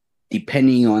described,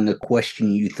 depending on the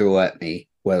question you throw at me,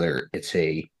 whether it's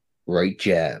a right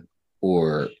jab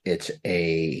or it's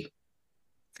a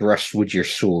thrust with your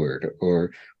sword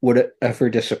or whatever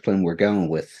discipline we're going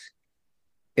with,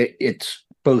 it's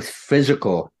both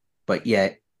physical, but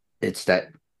yet it's that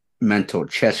mental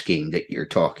chess game that you're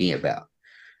talking about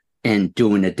and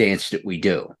doing the dance that we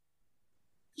do. Right.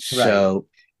 So,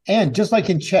 and just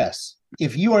like in chess,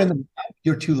 if you are in the back,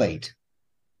 you're too late.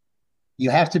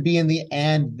 You have to be in the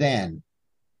and then.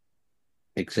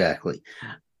 Exactly.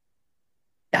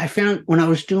 I found when I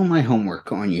was doing my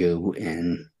homework on you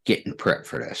and getting prepped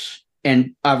for this,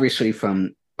 and obviously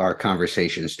from our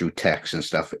conversations through text and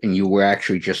stuff, and you were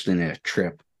actually just in a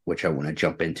trip, which I want to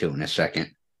jump into in a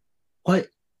second. What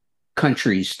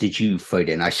countries did you fight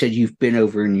in? I said you've been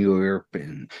over in Europe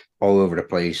and all over the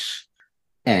place.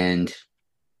 And,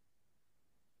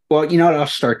 well, you know what? I'll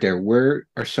start there. Where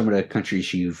are some of the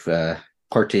countries you've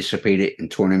participated in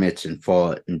tournaments and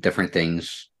fought and different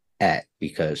things at?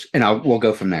 Because, and we'll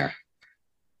go from there.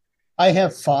 I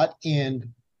have fought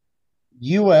in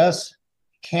U.S.,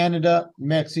 Canada,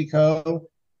 Mexico,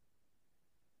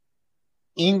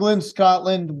 England,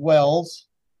 Scotland, Wales,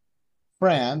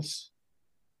 France,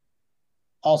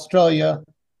 Australia,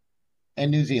 and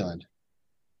New Zealand.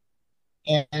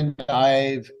 And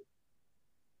I've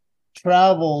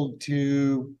traveled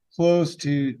to close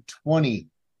to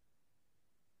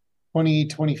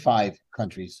 25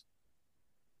 countries.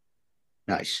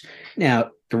 Nice. Now,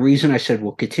 the reason I said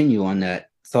we'll continue on that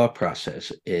thought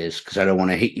process is because I don't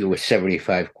want to hit you with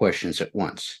 75 questions at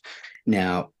once.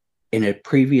 Now, in a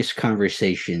previous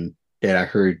conversation that I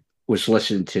was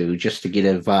listened to just to get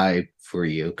a vibe for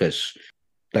you, because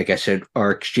like I said,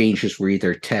 our exchanges were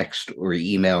either text or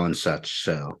email and such.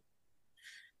 So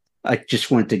I just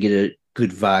wanted to get a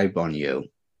good vibe on you,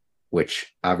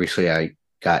 which obviously I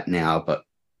got now, but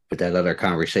with that other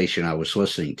conversation I was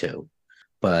listening to.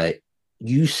 But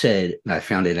you said, and I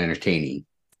found it entertaining,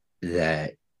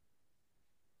 that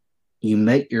you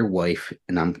met your wife,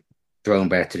 and I'm throwing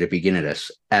back to the beginning of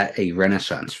this, at a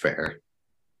Renaissance fair,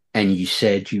 and you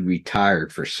said you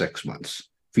retired for 6 months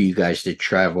for you guys to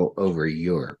travel over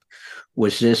Europe.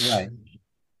 Was this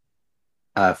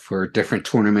for different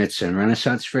tournaments and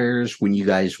Renaissance fairs when you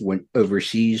guys went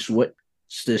overseas? What's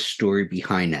this story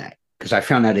behind that? Because I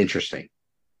found that interesting.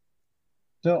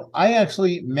 So I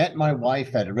actually met my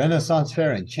wife at a Renaissance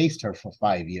fair and chased her for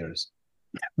 5 years.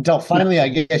 until finally, I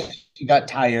guess she got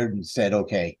tired and said,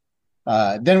 okay.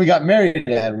 Then we got married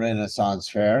at a Renaissance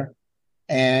fair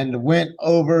and went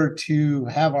over to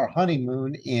have our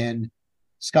honeymoon in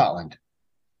Scotland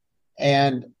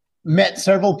and met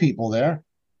several people there.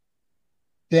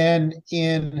 Then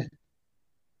in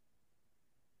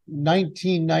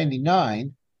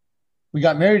 1999, we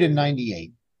got married in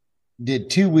 98, did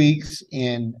 2 weeks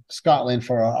in Scotland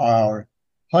for our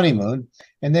honeymoon.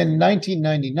 And then in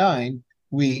 1999,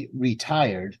 we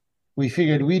retired. We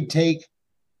figured we'd take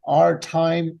our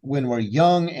time when we're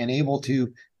young and able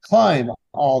to climb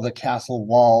all the castle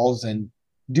walls and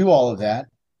do all of that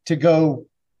to go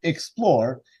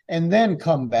explore and then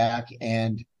come back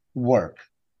and work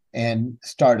and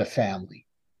start a family.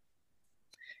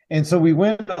 And so we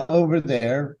went over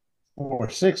there for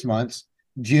 6 months,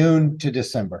 June to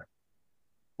December.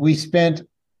 We spent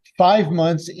 5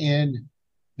 months in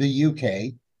the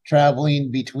UK,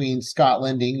 traveling between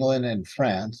Scotland, England, and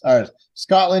France, or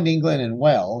Scotland, England, and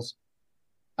Wales.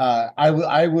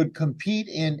 I would compete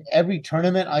in every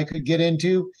tournament I could get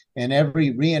into and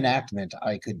every reenactment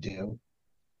I could do.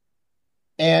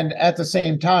 And at the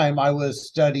same time, I was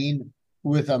studying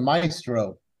with a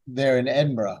maestro there in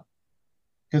Edinburgh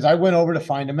because I went over to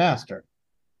find a master.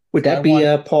 Would that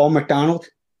be Paul McDonald?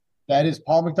 That is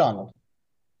Paul McDonald.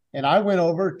 And I went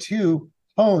over to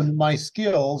hone my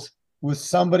skills with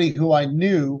somebody who I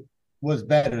knew was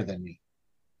better than me.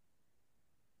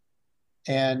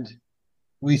 And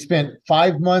we spent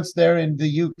 5 months there in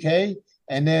the UK,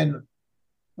 and then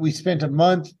we spent a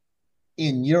month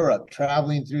in Europe,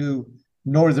 traveling through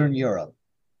Northern Europe.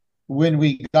 When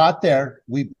we got there,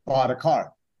 we bought a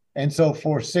car. And so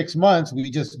for 6 months,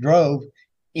 we just drove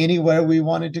anywhere we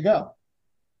wanted to go.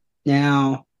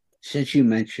 Now, since you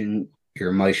mentioned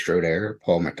your maestro there,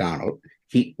 Paul McDonald,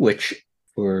 which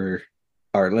for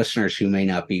our listeners who may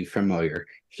not be familiar,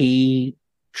 he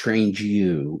trained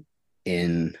you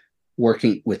in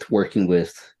working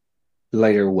with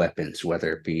lighter weapons,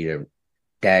 whether it be the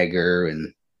dagger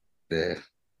and the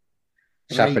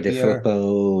Sapa de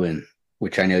Filippo, and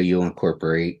which I know you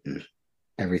incorporate, and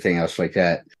everything else like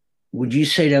that. Would you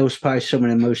say that was probably some of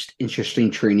the most interesting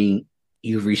training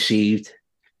you've received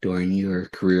during your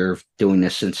career of doing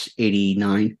this since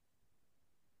 '89?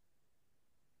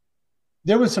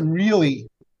 There was some really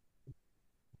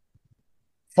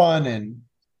fun and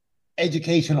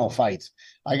educational fights.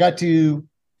 I got to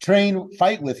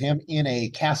fight with him in a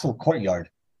castle courtyard.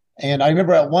 And I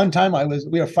remember at one time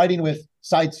we were fighting with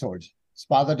side swords,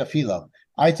 spada de filo.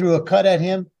 I threw a cut at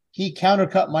him. He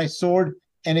countercut my sword,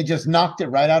 and it just knocked it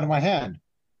right out of my hand.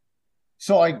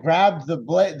 So I grabbed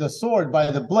the sword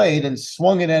by the blade and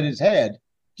swung it at his head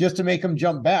just to make him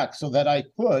jump back so that I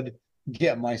could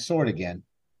get my sword again.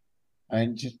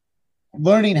 And just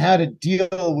learning how to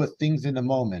deal with things in the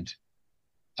moment.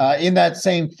 In that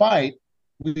same fight,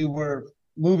 we were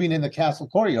moving in the castle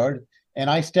courtyard, and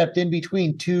I stepped in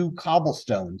between two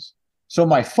cobblestones. So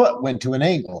my foot went to an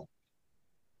angle.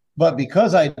 But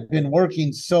because I'd been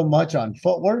working so much on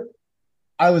footwork,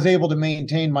 I was able to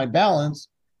maintain my balance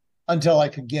until I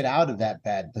could get out of that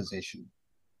bad position.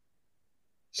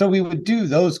 So we would do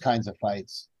those kinds of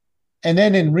fights. And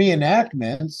then in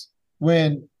reenactments,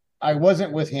 when I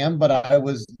wasn't with him, but I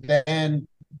was then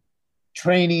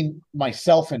training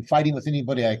myself and fighting with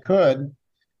anybody I could,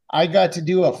 I got to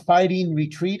do a fighting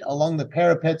retreat along the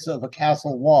parapets of a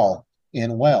castle wall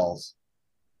in Wales,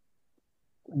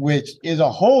 which is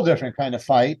a whole different kind of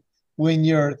fight when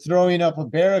you're throwing up a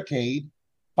barricade,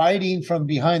 fighting from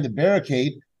behind the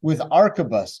barricade with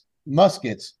arquebus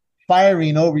muskets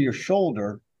firing over your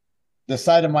shoulder. The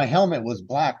side of my helmet was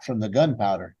black from the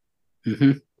gunpowder.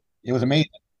 Mm-hmm. It was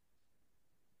amazing.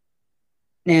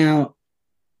 Now,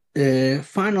 the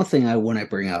final thing I want to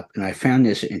bring up, and I found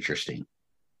this interesting,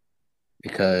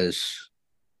 because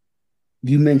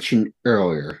you mentioned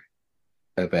earlier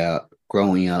about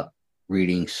growing up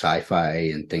reading sci-fi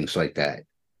and things like that.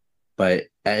 But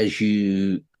as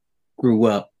you grew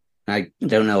up, I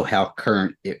don't know how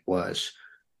current it was,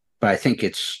 but I think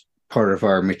it's part of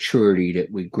our maturity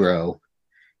that we grow.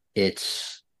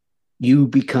 It's you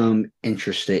become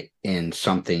interested in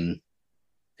something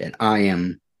that I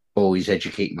am always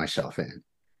educating myself in,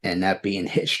 and that being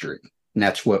history. And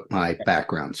that's what my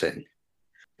background's in,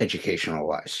 educational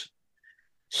wise.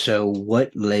 So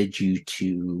what led you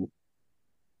to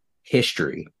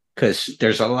history? Because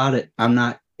there's a lot of, I'm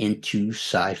not into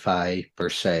sci-fi per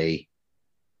se,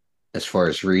 as far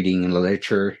as reading and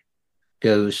literature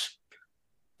goes,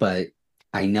 but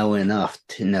I know enough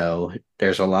to know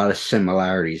there's a lot of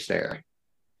similarities there.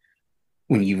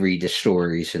 When you read the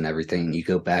stories and everything, you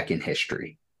go back in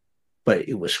history. But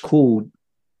it was cool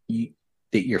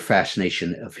that your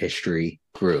fascination of history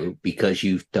grew because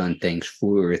you've done things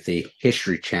for the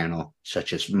History Channel,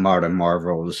 such as Modern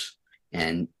Marvels,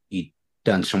 and you've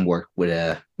done some work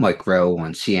with Mike Rowe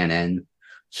on CNN.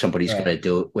 Somebody's got to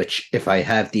do it, which if I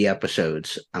have the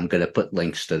episodes, I'm going to put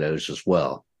links to those as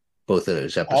well. Both of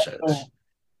those episodes. Also,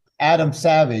 Adam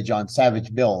Savage on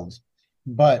Savage Builds.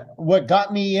 But what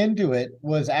got me into it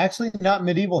was actually not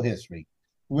medieval history.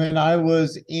 When I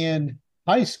was in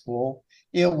high school,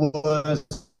 it was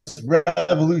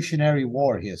Revolutionary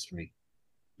War history.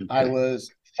 Okay. I was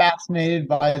fascinated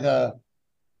by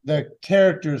the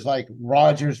characters like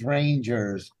Rogers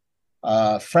Rangers,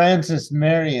 Francis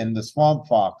Marion, the Swamp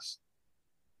Fox,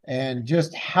 and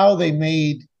just how they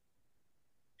made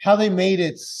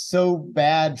it so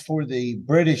bad for the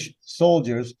British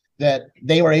soldiers that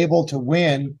they were able to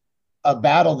win a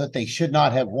battle that they should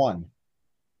not have won.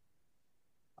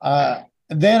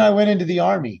 Then I went into the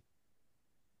Army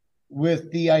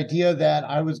with the idea that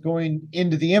I was going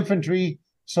into the infantry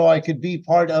so I could be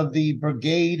part of the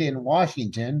brigade in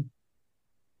Washington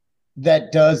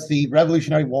that does the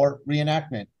Revolutionary War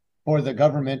reenactment for the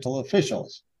governmental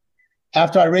officials.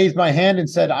 After I raised my hand and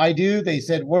said, I do, they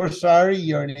said, we're sorry,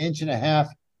 you're 1.5 inches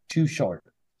too short.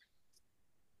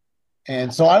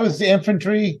 And so I was the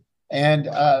infantry and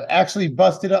actually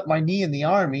busted up my knee in the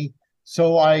Army.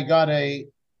 So I got a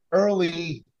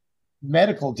early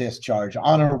medical discharge,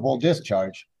 honorable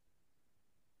discharge.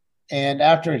 And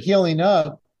after healing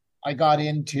up, I got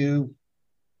into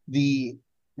the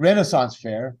Renaissance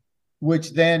Fair,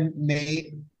 which then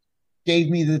gave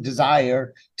me the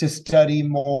desire to study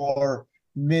more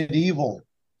medieval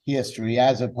history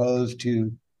as opposed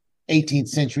to 18th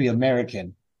century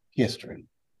American history.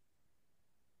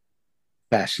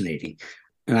 Fascinating.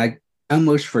 And I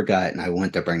almost forgot, and I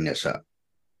want to bring this up.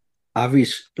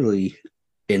 Obviously,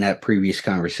 in that previous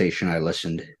conversation I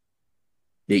listened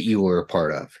that you were a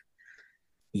part of,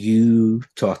 you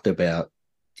talked about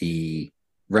the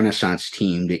Renaissance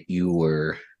team that you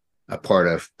were a part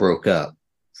of broke up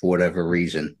for whatever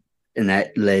reason. And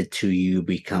that led to you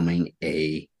becoming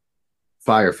a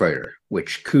firefighter,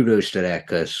 which kudos to that,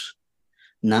 because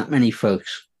not many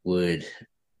folks would.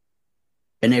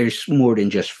 And there's more than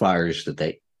just fires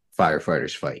that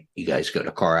firefighters fight. You guys go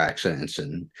to car accidents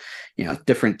and,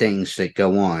 different things that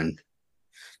go on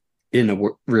in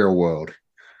the real world.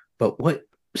 But what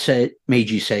made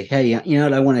you say, hey, you know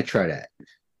what, I want to try that?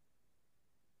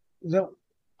 So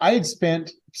I had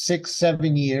spent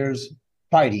 6-7 years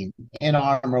fighting in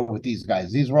armor with these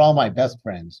guys. These were all my best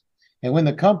friends. And when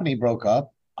the company broke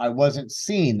up, I wasn't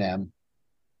seeing them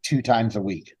 2 times a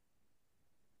week.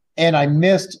 And I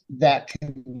missed that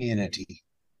community.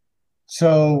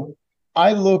 So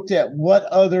I looked at what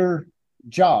other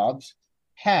jobs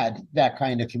had that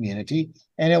kind of community,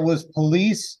 and it was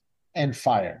police and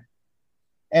fire.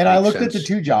 And I looked at the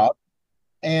 2 jobs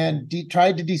and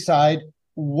tried to decide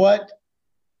what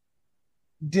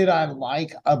did I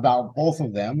like about both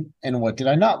of them and what did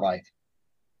I not like.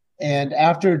 And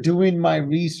after doing my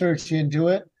research into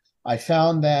it, I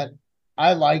found that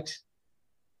I liked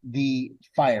the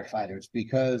firefighters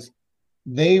because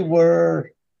they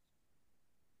were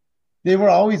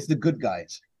always the good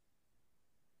guys.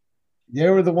 They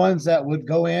were the ones that would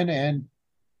go in and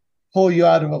pull you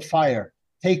out of a fire,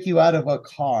 take you out of a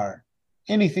car,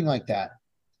 anything like that.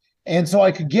 And so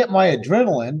I could get my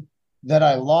adrenaline that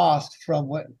I lost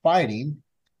from fighting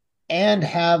and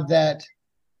have that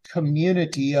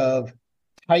community of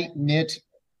tight-knit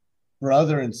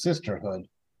brother and sisterhood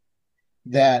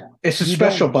that it's a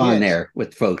special bond there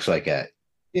with folks like that.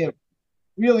 It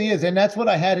really is. And that's what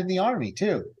I had in the Army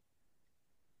too.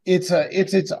 It's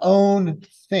its own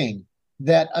thing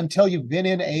that until you've been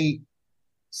in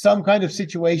some kind of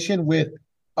situation with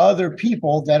other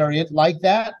people that are like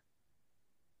that,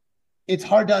 it's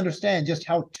hard to understand just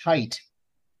how tight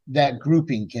that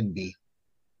grouping can be.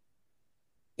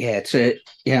 Yeah,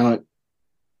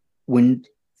 when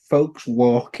folks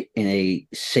walk in a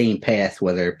same path,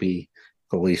 whether it be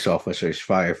police officers,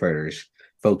 firefighters,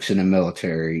 folks in the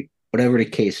military, whatever the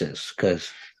case is,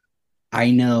 because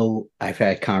I know I've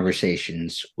had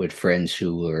conversations with friends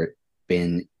who are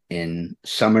been in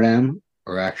some of them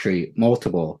or actually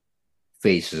multiple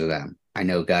phases of them. I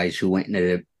know guys who went into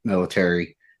the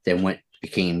military, then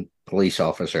became police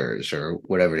officers or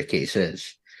whatever the case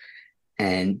is.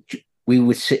 And we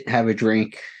would sit and have a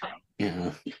drink,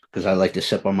 because I like to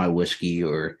sip on my whiskey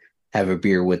or have a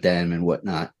beer with them and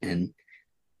whatnot. And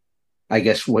I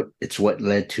guess what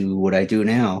led to what I do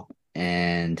now.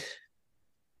 And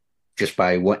just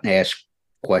by wanting to ask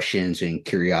questions and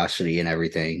curiosity and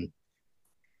everything.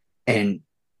 And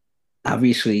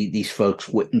Obviously, these folks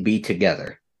wouldn't be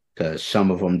together because some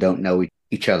of them don't know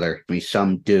each other. I mean,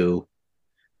 some do,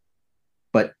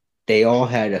 but they all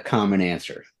had a common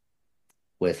answer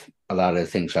with a lot of the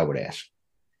things I would ask.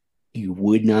 You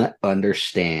would not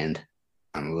understand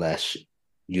unless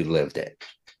you lived it.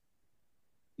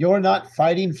 You're not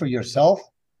fighting for yourself.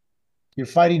 You're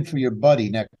fighting for your buddy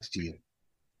next to you.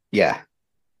 Yeah.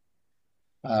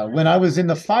 When I was in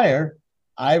the fire,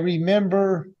 I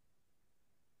remember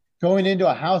going into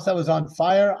a house that was on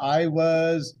fire. I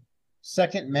was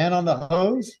second man on the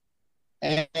hose,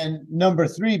 and number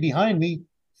 3 behind me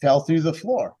fell through the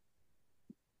floor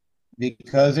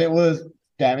because it was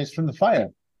damaged from the fire.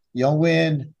 You know,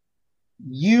 when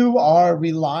you are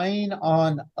relying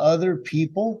on other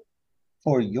people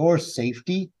for your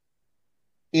safety,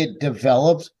 it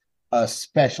develops a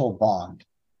special bond.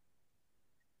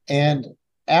 And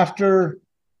after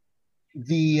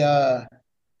the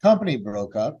company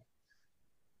broke up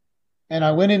and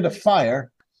I went into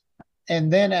fire,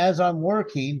 and then as I'm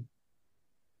working,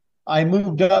 I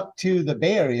moved up to the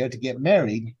Bay Area to get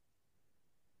married,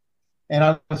 and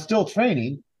I was still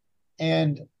training,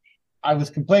 and I was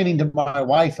complaining to my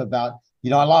wife about,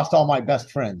 I lost all my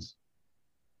best friends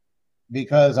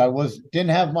because I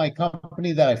didn't have my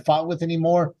company that I fought with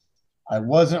anymore. I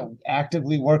wasn't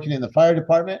actively working in the fire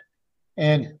department.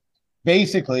 And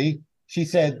basically, she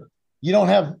said, you don't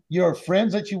have your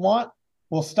friends that you want?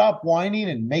 Well, stop whining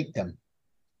and make them.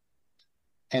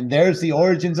 And there's the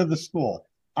origins of the school.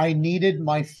 I needed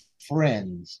my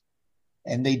friends,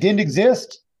 and they didn't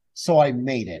exist, so I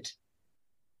made it.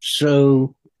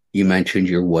 So you mentioned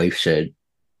your wife said,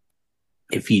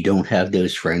 if you don't have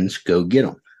those friends, go get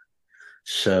them.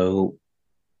 So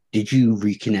did you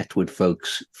reconnect with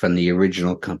folks from the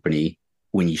original company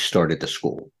when you started the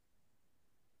school?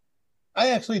 I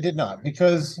actually did not,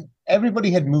 because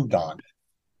everybody had moved on,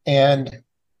 and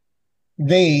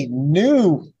they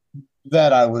knew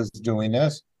that I was doing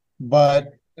this,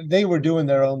 but they were doing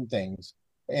their own things.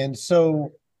 And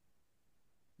so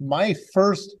my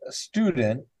first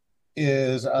student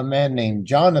is a man named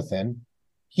Jonathan.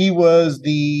 He was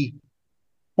the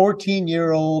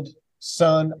 14-year-old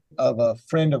son of a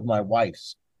friend of my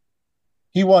wife's.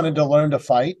 He wanted to learn to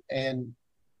fight, and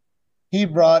he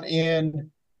brought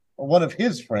in one of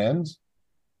his friends.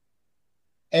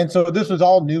 And so this was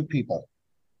all new people.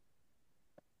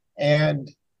 And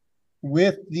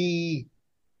with the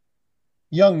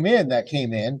young men that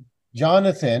came in,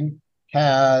 Jonathan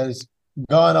has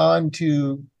gone on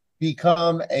to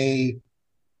become a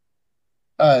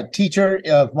teacher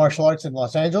of martial arts in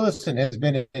Los Angeles and has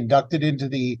been inducted into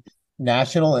the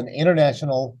National and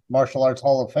International Martial Arts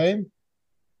Hall of Fame.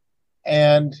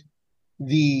 And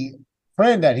the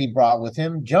friend that he brought with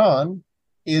him, John,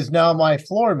 is now my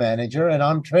floor manager, and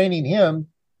I'm training him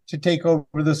to take over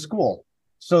the school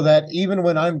so that even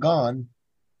when I'm gone,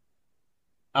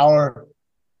 our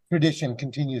tradition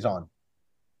continues on.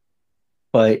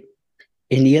 But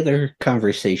in the other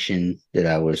conversation that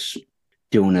I was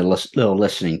doing a little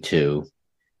listening to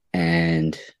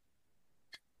and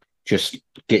just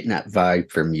getting that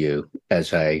vibe from you,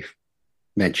 as I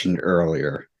mentioned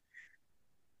earlier,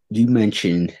 you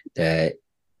mentioned that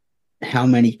how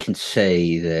many can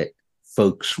say that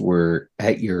folks were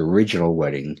at your original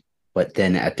wedding, but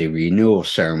then at the renewal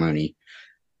ceremony,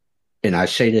 and I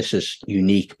say this is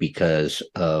unique because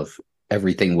of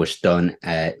everything was done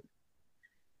at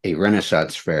a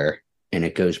Renaissance fair, and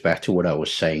it goes back to what I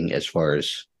was saying as far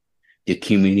as the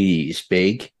community is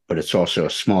big, but it's also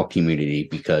a small community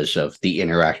because of the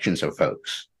interactions of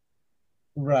folks.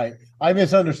 Right. I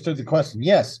misunderstood the question.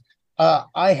 Yes.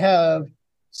 I have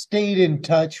stayed in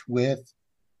touch with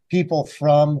people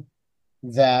from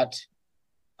that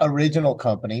original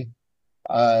company.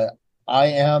 I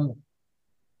am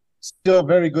still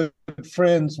very good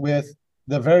friends with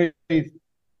the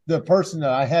person that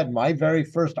I had my very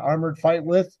first armored fight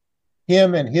with,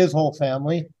 him and his whole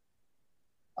family.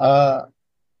 A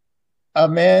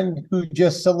man who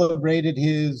just celebrated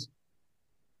his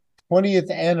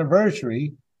 20th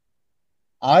anniversary.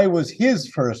 I was his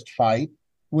first fight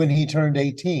when he turned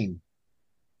 18.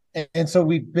 And so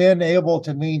we've been able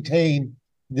to maintain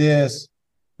this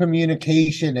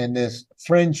communication and this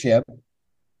friendship.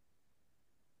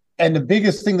 And the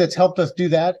biggest thing that's helped us do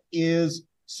that is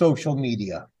social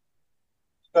media,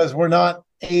 because we're not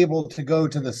able to go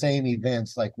to the same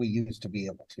events like we used to be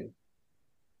able to.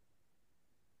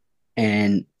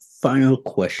 And final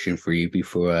question for you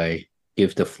before I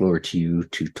give the floor to you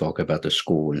to talk about the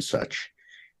school and such.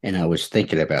 And I was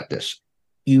thinking about this.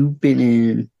 You've been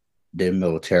in the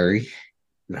military,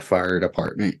 the fire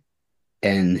department,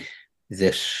 and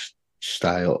this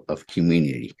style of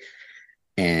community.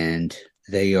 And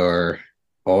they are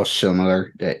all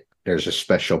similar, that there's a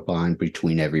special bond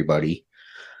between everybody.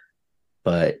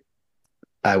 But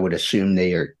I would assume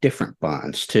they are different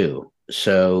bonds too.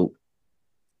 So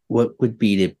what would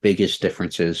be the biggest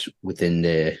differences within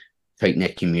the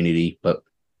tight-knit community, but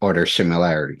are there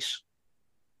similarities?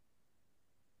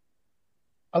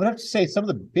 I would have to say some of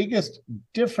the biggest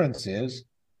differences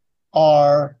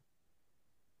are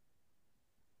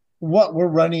what we're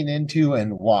running into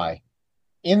and why.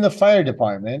 In the fire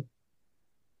department,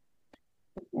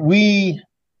 I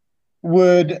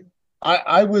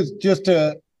was, just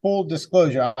a full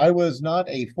disclosure, I was not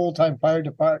a full-time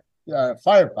firefighter.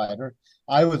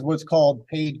 I was what's called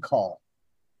paid call,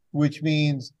 which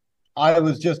means I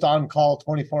was just on call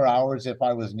 24 hours if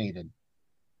I was needed.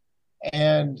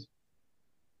 And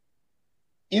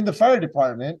in the fire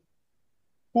department,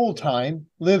 full-time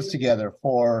lives together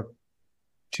for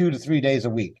 2 to 3 days a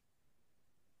week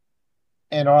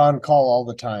and are on call all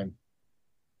the time.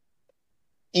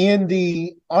 In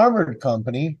the armored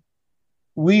company,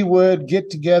 we would get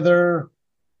together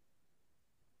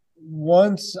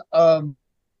once a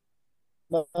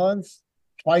month,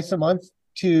 twice a month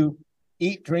to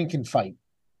eat, drink, and fight.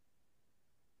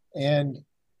 And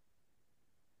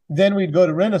then we'd go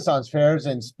to Renaissance fairs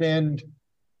and spend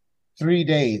 3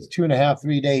 days, 2.5,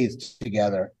 3 days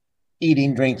together,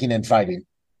 eating, drinking, and fighting.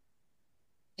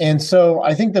 And so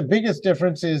I think the biggest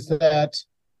difference is that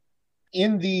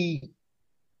in the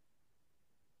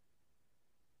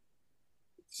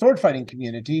sword fighting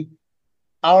community,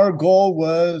 our goal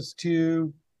was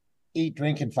to eat,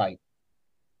 drink, and fight,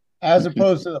 as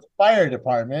opposed to the fire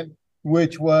department,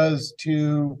 which was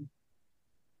to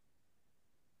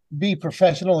be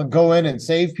professional and go in and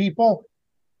save people.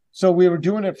 So we were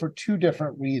doing it for two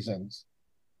different reasons.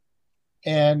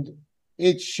 And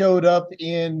it showed up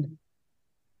in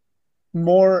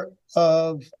more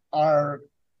of our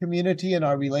community and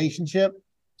our relationship,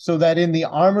 so that in the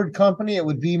armored company, it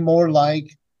would be more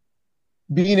like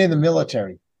being in the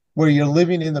military, where you're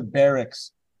living in the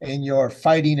barracks and you're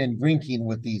fighting and drinking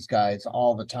with these guys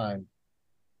all the time.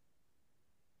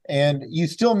 And you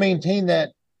still maintain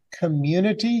that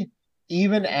community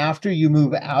even after you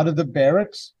move out of the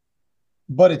barracks,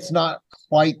 but it's not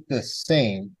quite the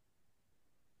same.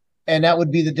 And that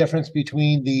would be the difference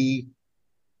between the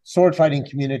sword fighting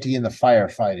community and the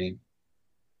firefighting,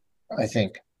 I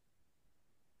think.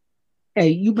 Hey,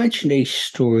 you mentioned a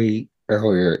story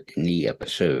earlier in the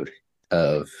episode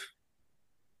of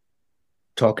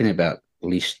talking about at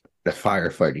least the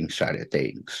firefighting side of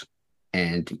things.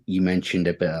 And you mentioned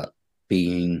about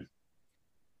being,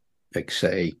 like,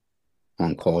 say,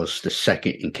 on call as the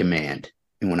second in command.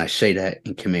 And when I say that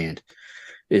in command,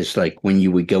 is like when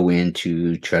you would go in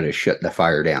to try to shut the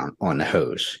fire down on the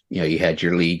hose. You know, you had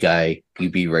your lead guy,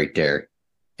 you'd be right there,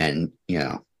 and, you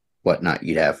know, whatnot.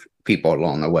 You'd have people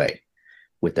along the way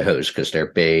with the hose because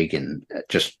they're big and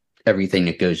just everything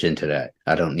that goes into that.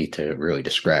 I don't need to really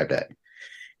describe that.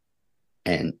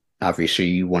 And obviously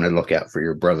you want to look out for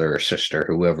your brother or sister,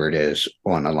 whoever it is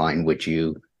on the line with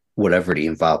you, whatever the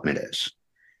involvement is.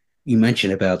 You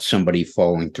mentioned about somebody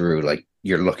falling through, like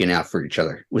you're looking out for each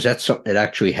other. Was that something that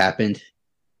actually happened?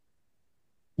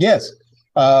 Yes.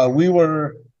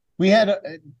 Fires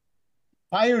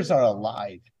are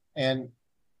alive. And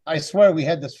I swear we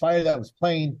had this fire that was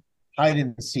playing hide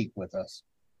and seek with us.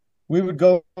 We would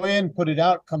go in, put it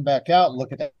out, come back out,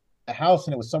 look at the house,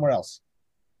 and it was somewhere else.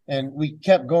 And we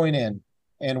kept going in.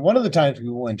 And one of the times we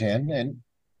went in, and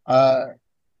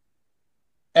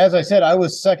as I said, I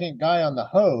was second guy on the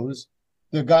hose.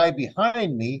 The guy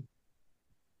behind me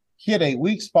hit a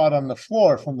weak spot on the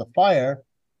floor from the fire,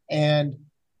 and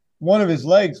one of his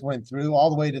legs went through all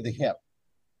the way to the hip.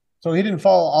 So he didn't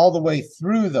fall all the way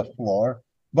through the floor,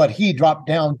 but he dropped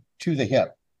down to the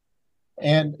hip.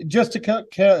 And just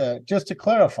to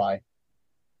clarify,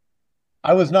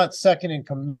 I was not second in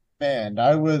command.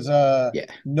 I was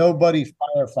nobody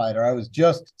firefighter. I was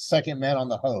just second man on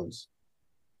the hose.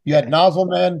 You had nozzle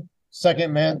man,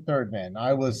 second man, third man.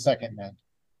 I was second man.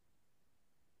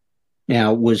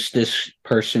 Now, was this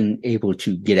person able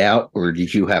to get out, or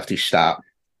did you have to stop,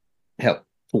 help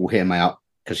pull him out?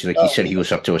 Because like you said, he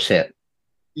was up to his hip.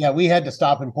 Yeah, we had to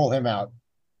stop and pull him out.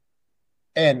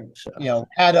 And,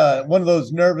 had one of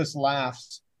those nervous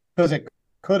laughs because it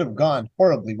could have gone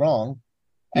horribly wrong,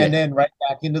 and then right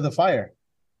back into the fire.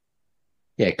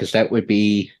 Yeah, because that would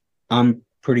be, I'm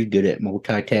pretty good at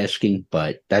multitasking,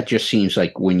 but that just seems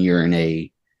like when you're in a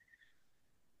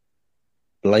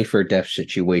life or death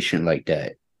situation like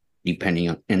that, depending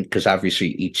on, and because obviously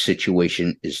each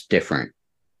situation is different,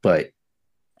 but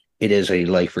it is a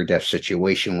life or death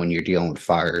situation when you're dealing with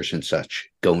fires and such,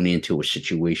 going into a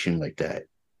situation like that.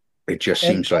 It just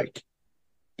seems like,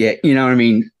 yeah, you know what I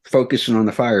mean? Focusing on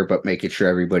the fire, but making sure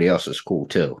everybody else is cool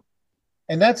too.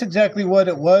 And that's exactly what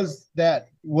it was that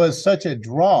was such a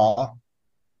draw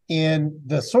in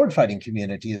the sword fighting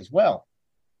community as well.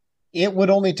 It would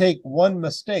only take one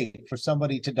mistake for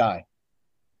somebody to die.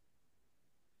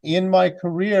 In my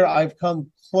career, I've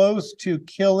come close to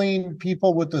killing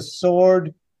people with the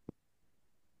sword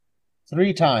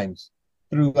 3 times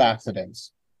through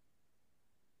accidents.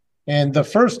 And the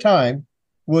first time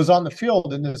was on the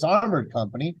field in this armored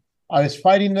company. I was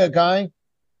fighting a guy.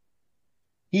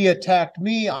 He attacked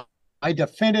me. I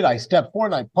defended. I stepped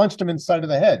forward and I punched him inside of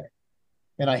the head.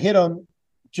 And I hit him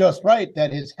just right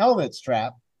that his helmet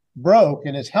strap broke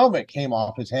and his helmet came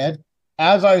off his head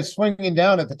as I was swinging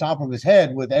down at the top of his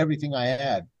head with everything I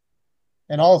had.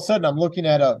 And all of a sudden, I'm looking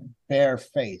at a bare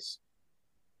face.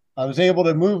 I was able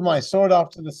to move my sword off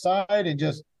to the side and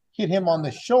just hit him on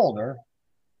the shoulder,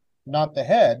 not the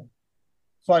head.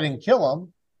 So I didn't kill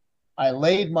him. I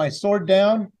laid my sword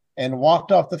down and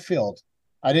walked off the field.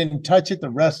 I didn't touch it the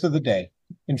rest of the day.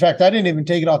 In fact, I didn't even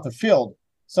take it off the field.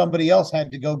 Somebody else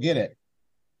had to go get it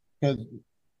because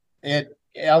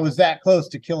I was that close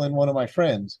to killing one of my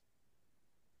friends.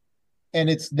 And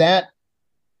it's that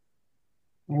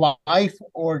life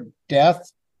or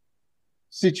death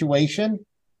situation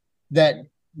that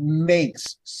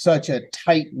makes such a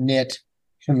tight-knit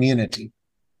community.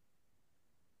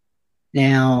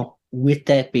 Now, with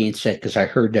that being said, because I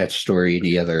heard that story in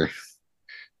the other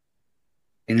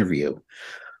interview,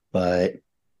 but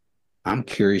I'm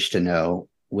curious to know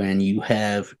when you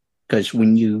have, because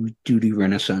when you do the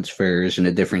Renaissance fairs and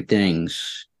the different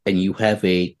things, and you have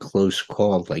a close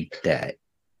call like that,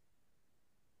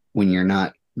 when you're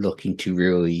not looking to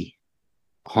really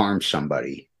harm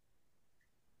somebody,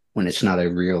 when it's not a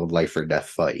real life or death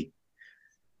fight,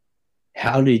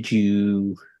 how did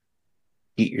you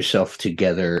get yourself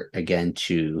together again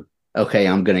to, okay,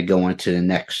 I'm going to go on to the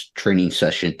next training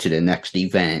session, to the next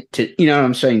event, to, you know what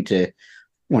I'm saying, to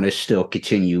want to still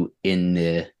continue in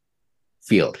the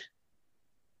field?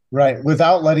 Right,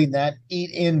 without letting that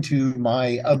eat into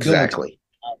my ability. Exactly.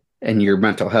 And your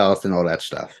mental health and all that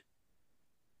stuff.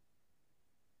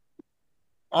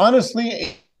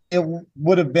 Honestly, it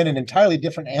would have been an entirely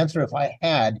different answer if I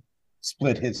had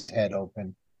split his head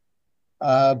open.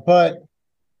 But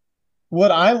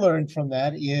what I learned from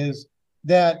that is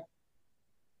that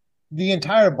the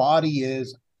entire body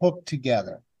is hooked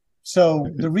together. So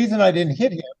the reason I didn't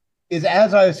hit him is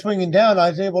as I was swinging down, I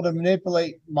was able to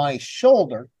manipulate my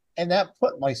shoulder, and that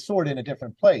put my sword in a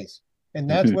different place. And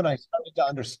that's when I started to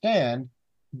understand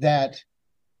that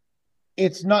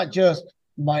it's not just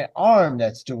my arm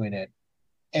that's doing it.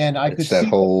 And I could see that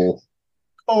whole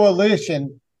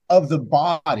coalition of the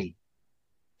body.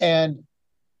 And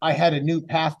I had a new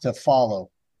path to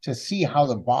follow to see how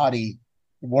the body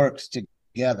works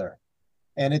together.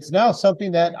 And it's now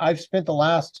something that I've spent the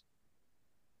last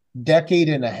decade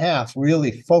and a half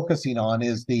really focusing on,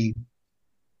 is the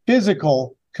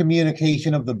physical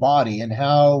communication of the body and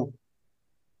how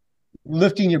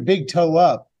lifting your big toe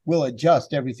up will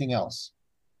adjust everything else.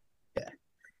 Yeah.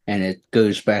 And it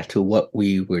goes back to what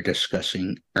we were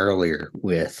discussing earlier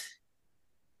with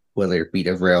whether it be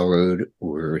the railroad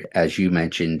or, as you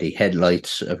mentioned, the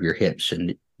headlights of your hips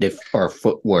and our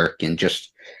footwork and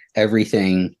just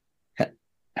everything,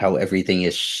 how everything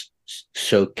is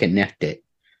so connected.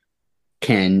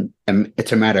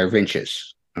 It's a matter of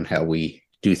inches on how we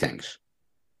do things.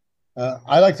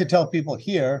 I like to tell people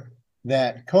here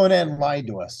that Conan lied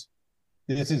to us.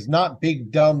 This is not big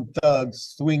dumb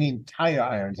thugs swinging tire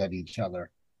irons at each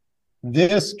other.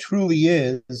 This truly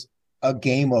is a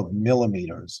game of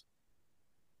millimeters.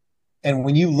 And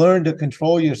when you learn to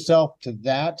control yourself to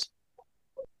that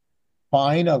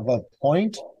fine of a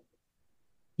point,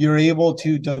 you're able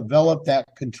to develop that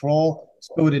control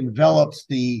so it envelops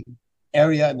the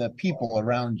area and the people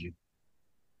around you.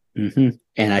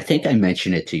 And I think I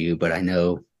mentioned it to you, but I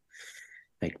know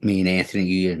like me and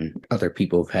Anthony and other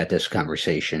people have had this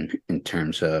conversation in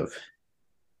terms of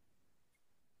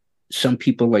some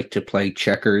people like to play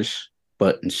checkers,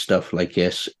 but in stuff like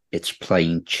this, it's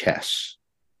playing chess.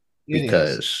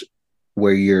 Because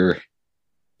where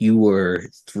you were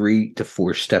 3 to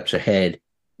 4 steps ahead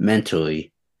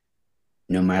mentally,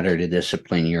 no matter the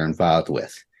discipline you're involved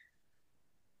with,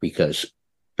 because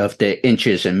of the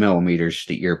inches and millimeters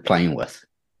that you're playing with.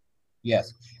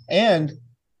 Yes. And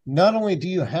not only do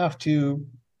you have to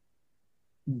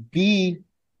be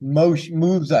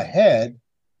moves ahead,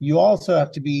 you also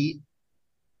have to be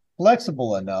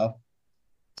flexible enough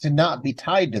to not be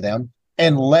tied to them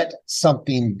and let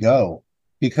something go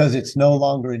because it's no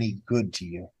longer any good to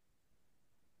you.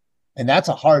 And that's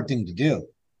a hard thing to do,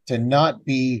 to not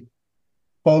be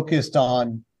focused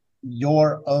on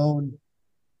your own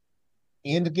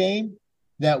end game,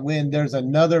 that when there's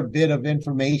another bit of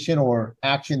information or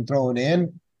action thrown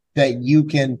in, that you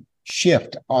can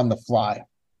shift on the fly.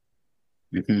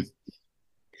 Mm-hmm.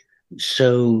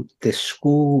 So the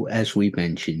school, as we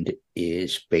mentioned,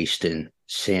 is based in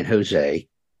San Jose.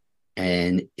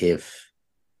 And if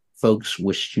folks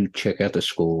wish to check out the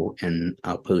school, and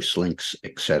I'll post links,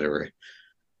 etc.,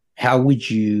 how would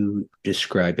you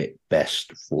describe it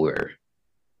best for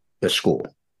the school?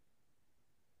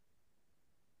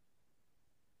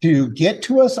 To get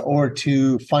to us or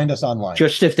to find us online?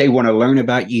 Just if they want to learn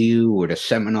about you or the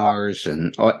seminars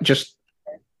and just.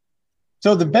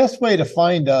 So the best way to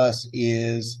find us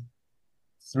is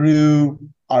through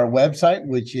our website,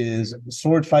 which is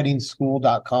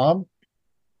swordfightingschool.com.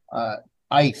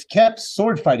 I kept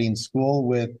Sword Fighting School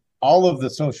with all of the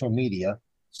social media.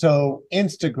 So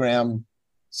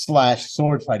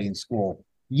Instagram/Sword Fighting School,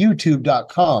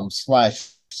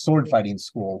 YouTube.com/Sword Fighting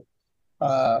School.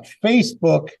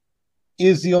 Facebook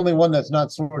is the only one that's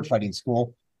not Sword Fighting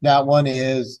School. That one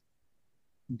is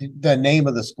the name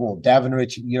of the school,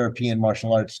 Davenriche European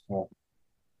Martial Arts School.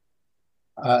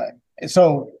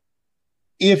 So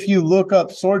if you look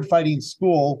up Sword Fighting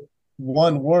School,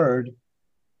 one word,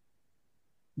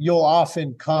 you'll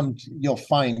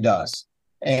find us.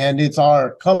 And it's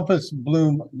our compass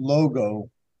bloom logo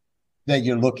that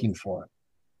you're looking for.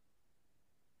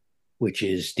 Which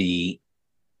is the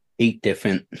 8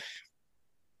 different,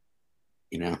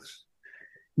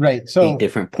 right. So 8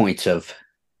 different points of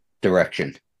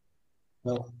direction.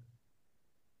 Well,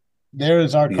 there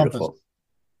is our Beautiful. compass.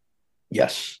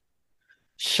 Yes.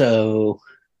 So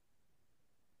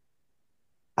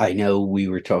I know we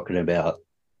were talking about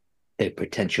a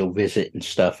potential visit and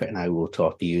stuff, and I will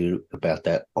talk to you about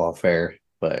that off air.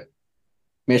 But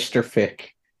Mr.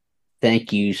 Fick,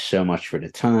 thank you so much for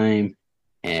the time,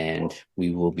 and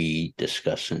we will be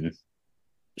discussing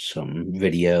some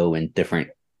video and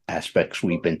different aspects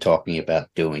we've been talking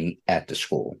about doing at the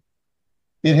school.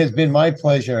 It has been my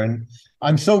pleasure, and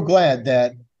I'm so glad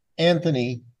that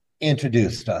Anthony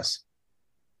introduced us.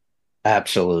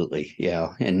 Absolutely,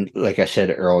 yeah. And like I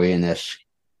said earlier in this,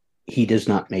 he does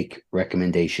not make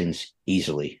recommendations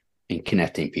easily in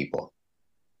connecting people.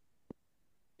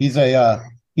 He's a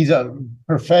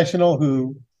professional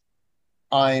who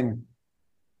I'm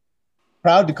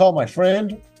proud to call my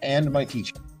friend and my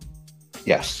teacher.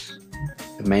 Yes,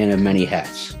 a man of many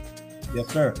hats. Yes,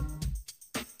 sir.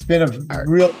 It's been a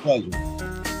real pleasure.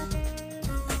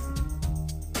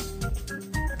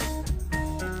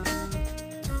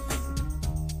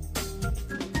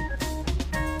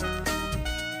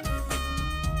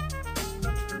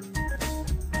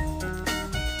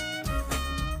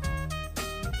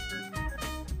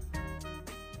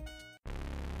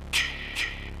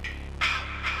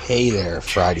 Hey there,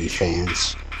 Friday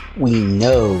fans. We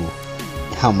know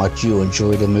how much you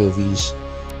enjoy the movies.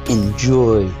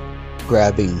 Enjoy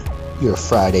grabbing your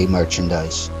Friday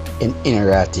merchandise and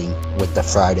interacting with the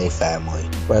Friday family,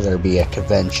 whether it be at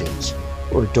conventions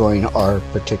or during our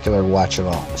particular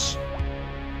watch-alongs.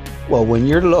 Well, when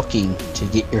you're looking to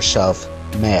get yourself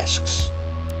masks,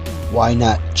 why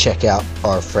not check out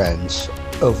our friends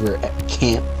over at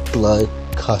Camp Blood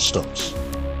Customs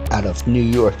out of New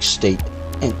York State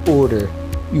and order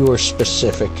your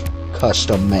specific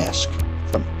custom mask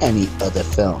from any of the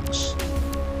films.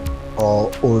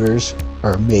 All orders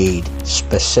are made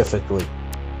specifically.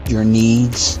 Your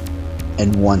needs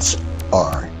and wants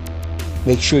are.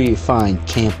 Make sure you find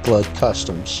Camp Blood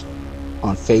Customs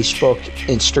on Facebook,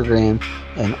 Instagram,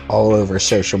 and all over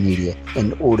social media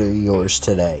and order yours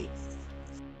today.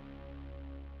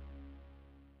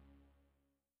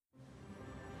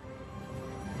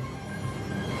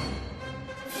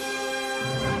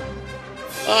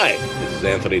 Hi, this is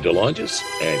Anthony DeLongis,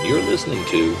 and you're listening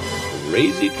to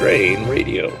Crazy Train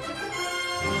Radio.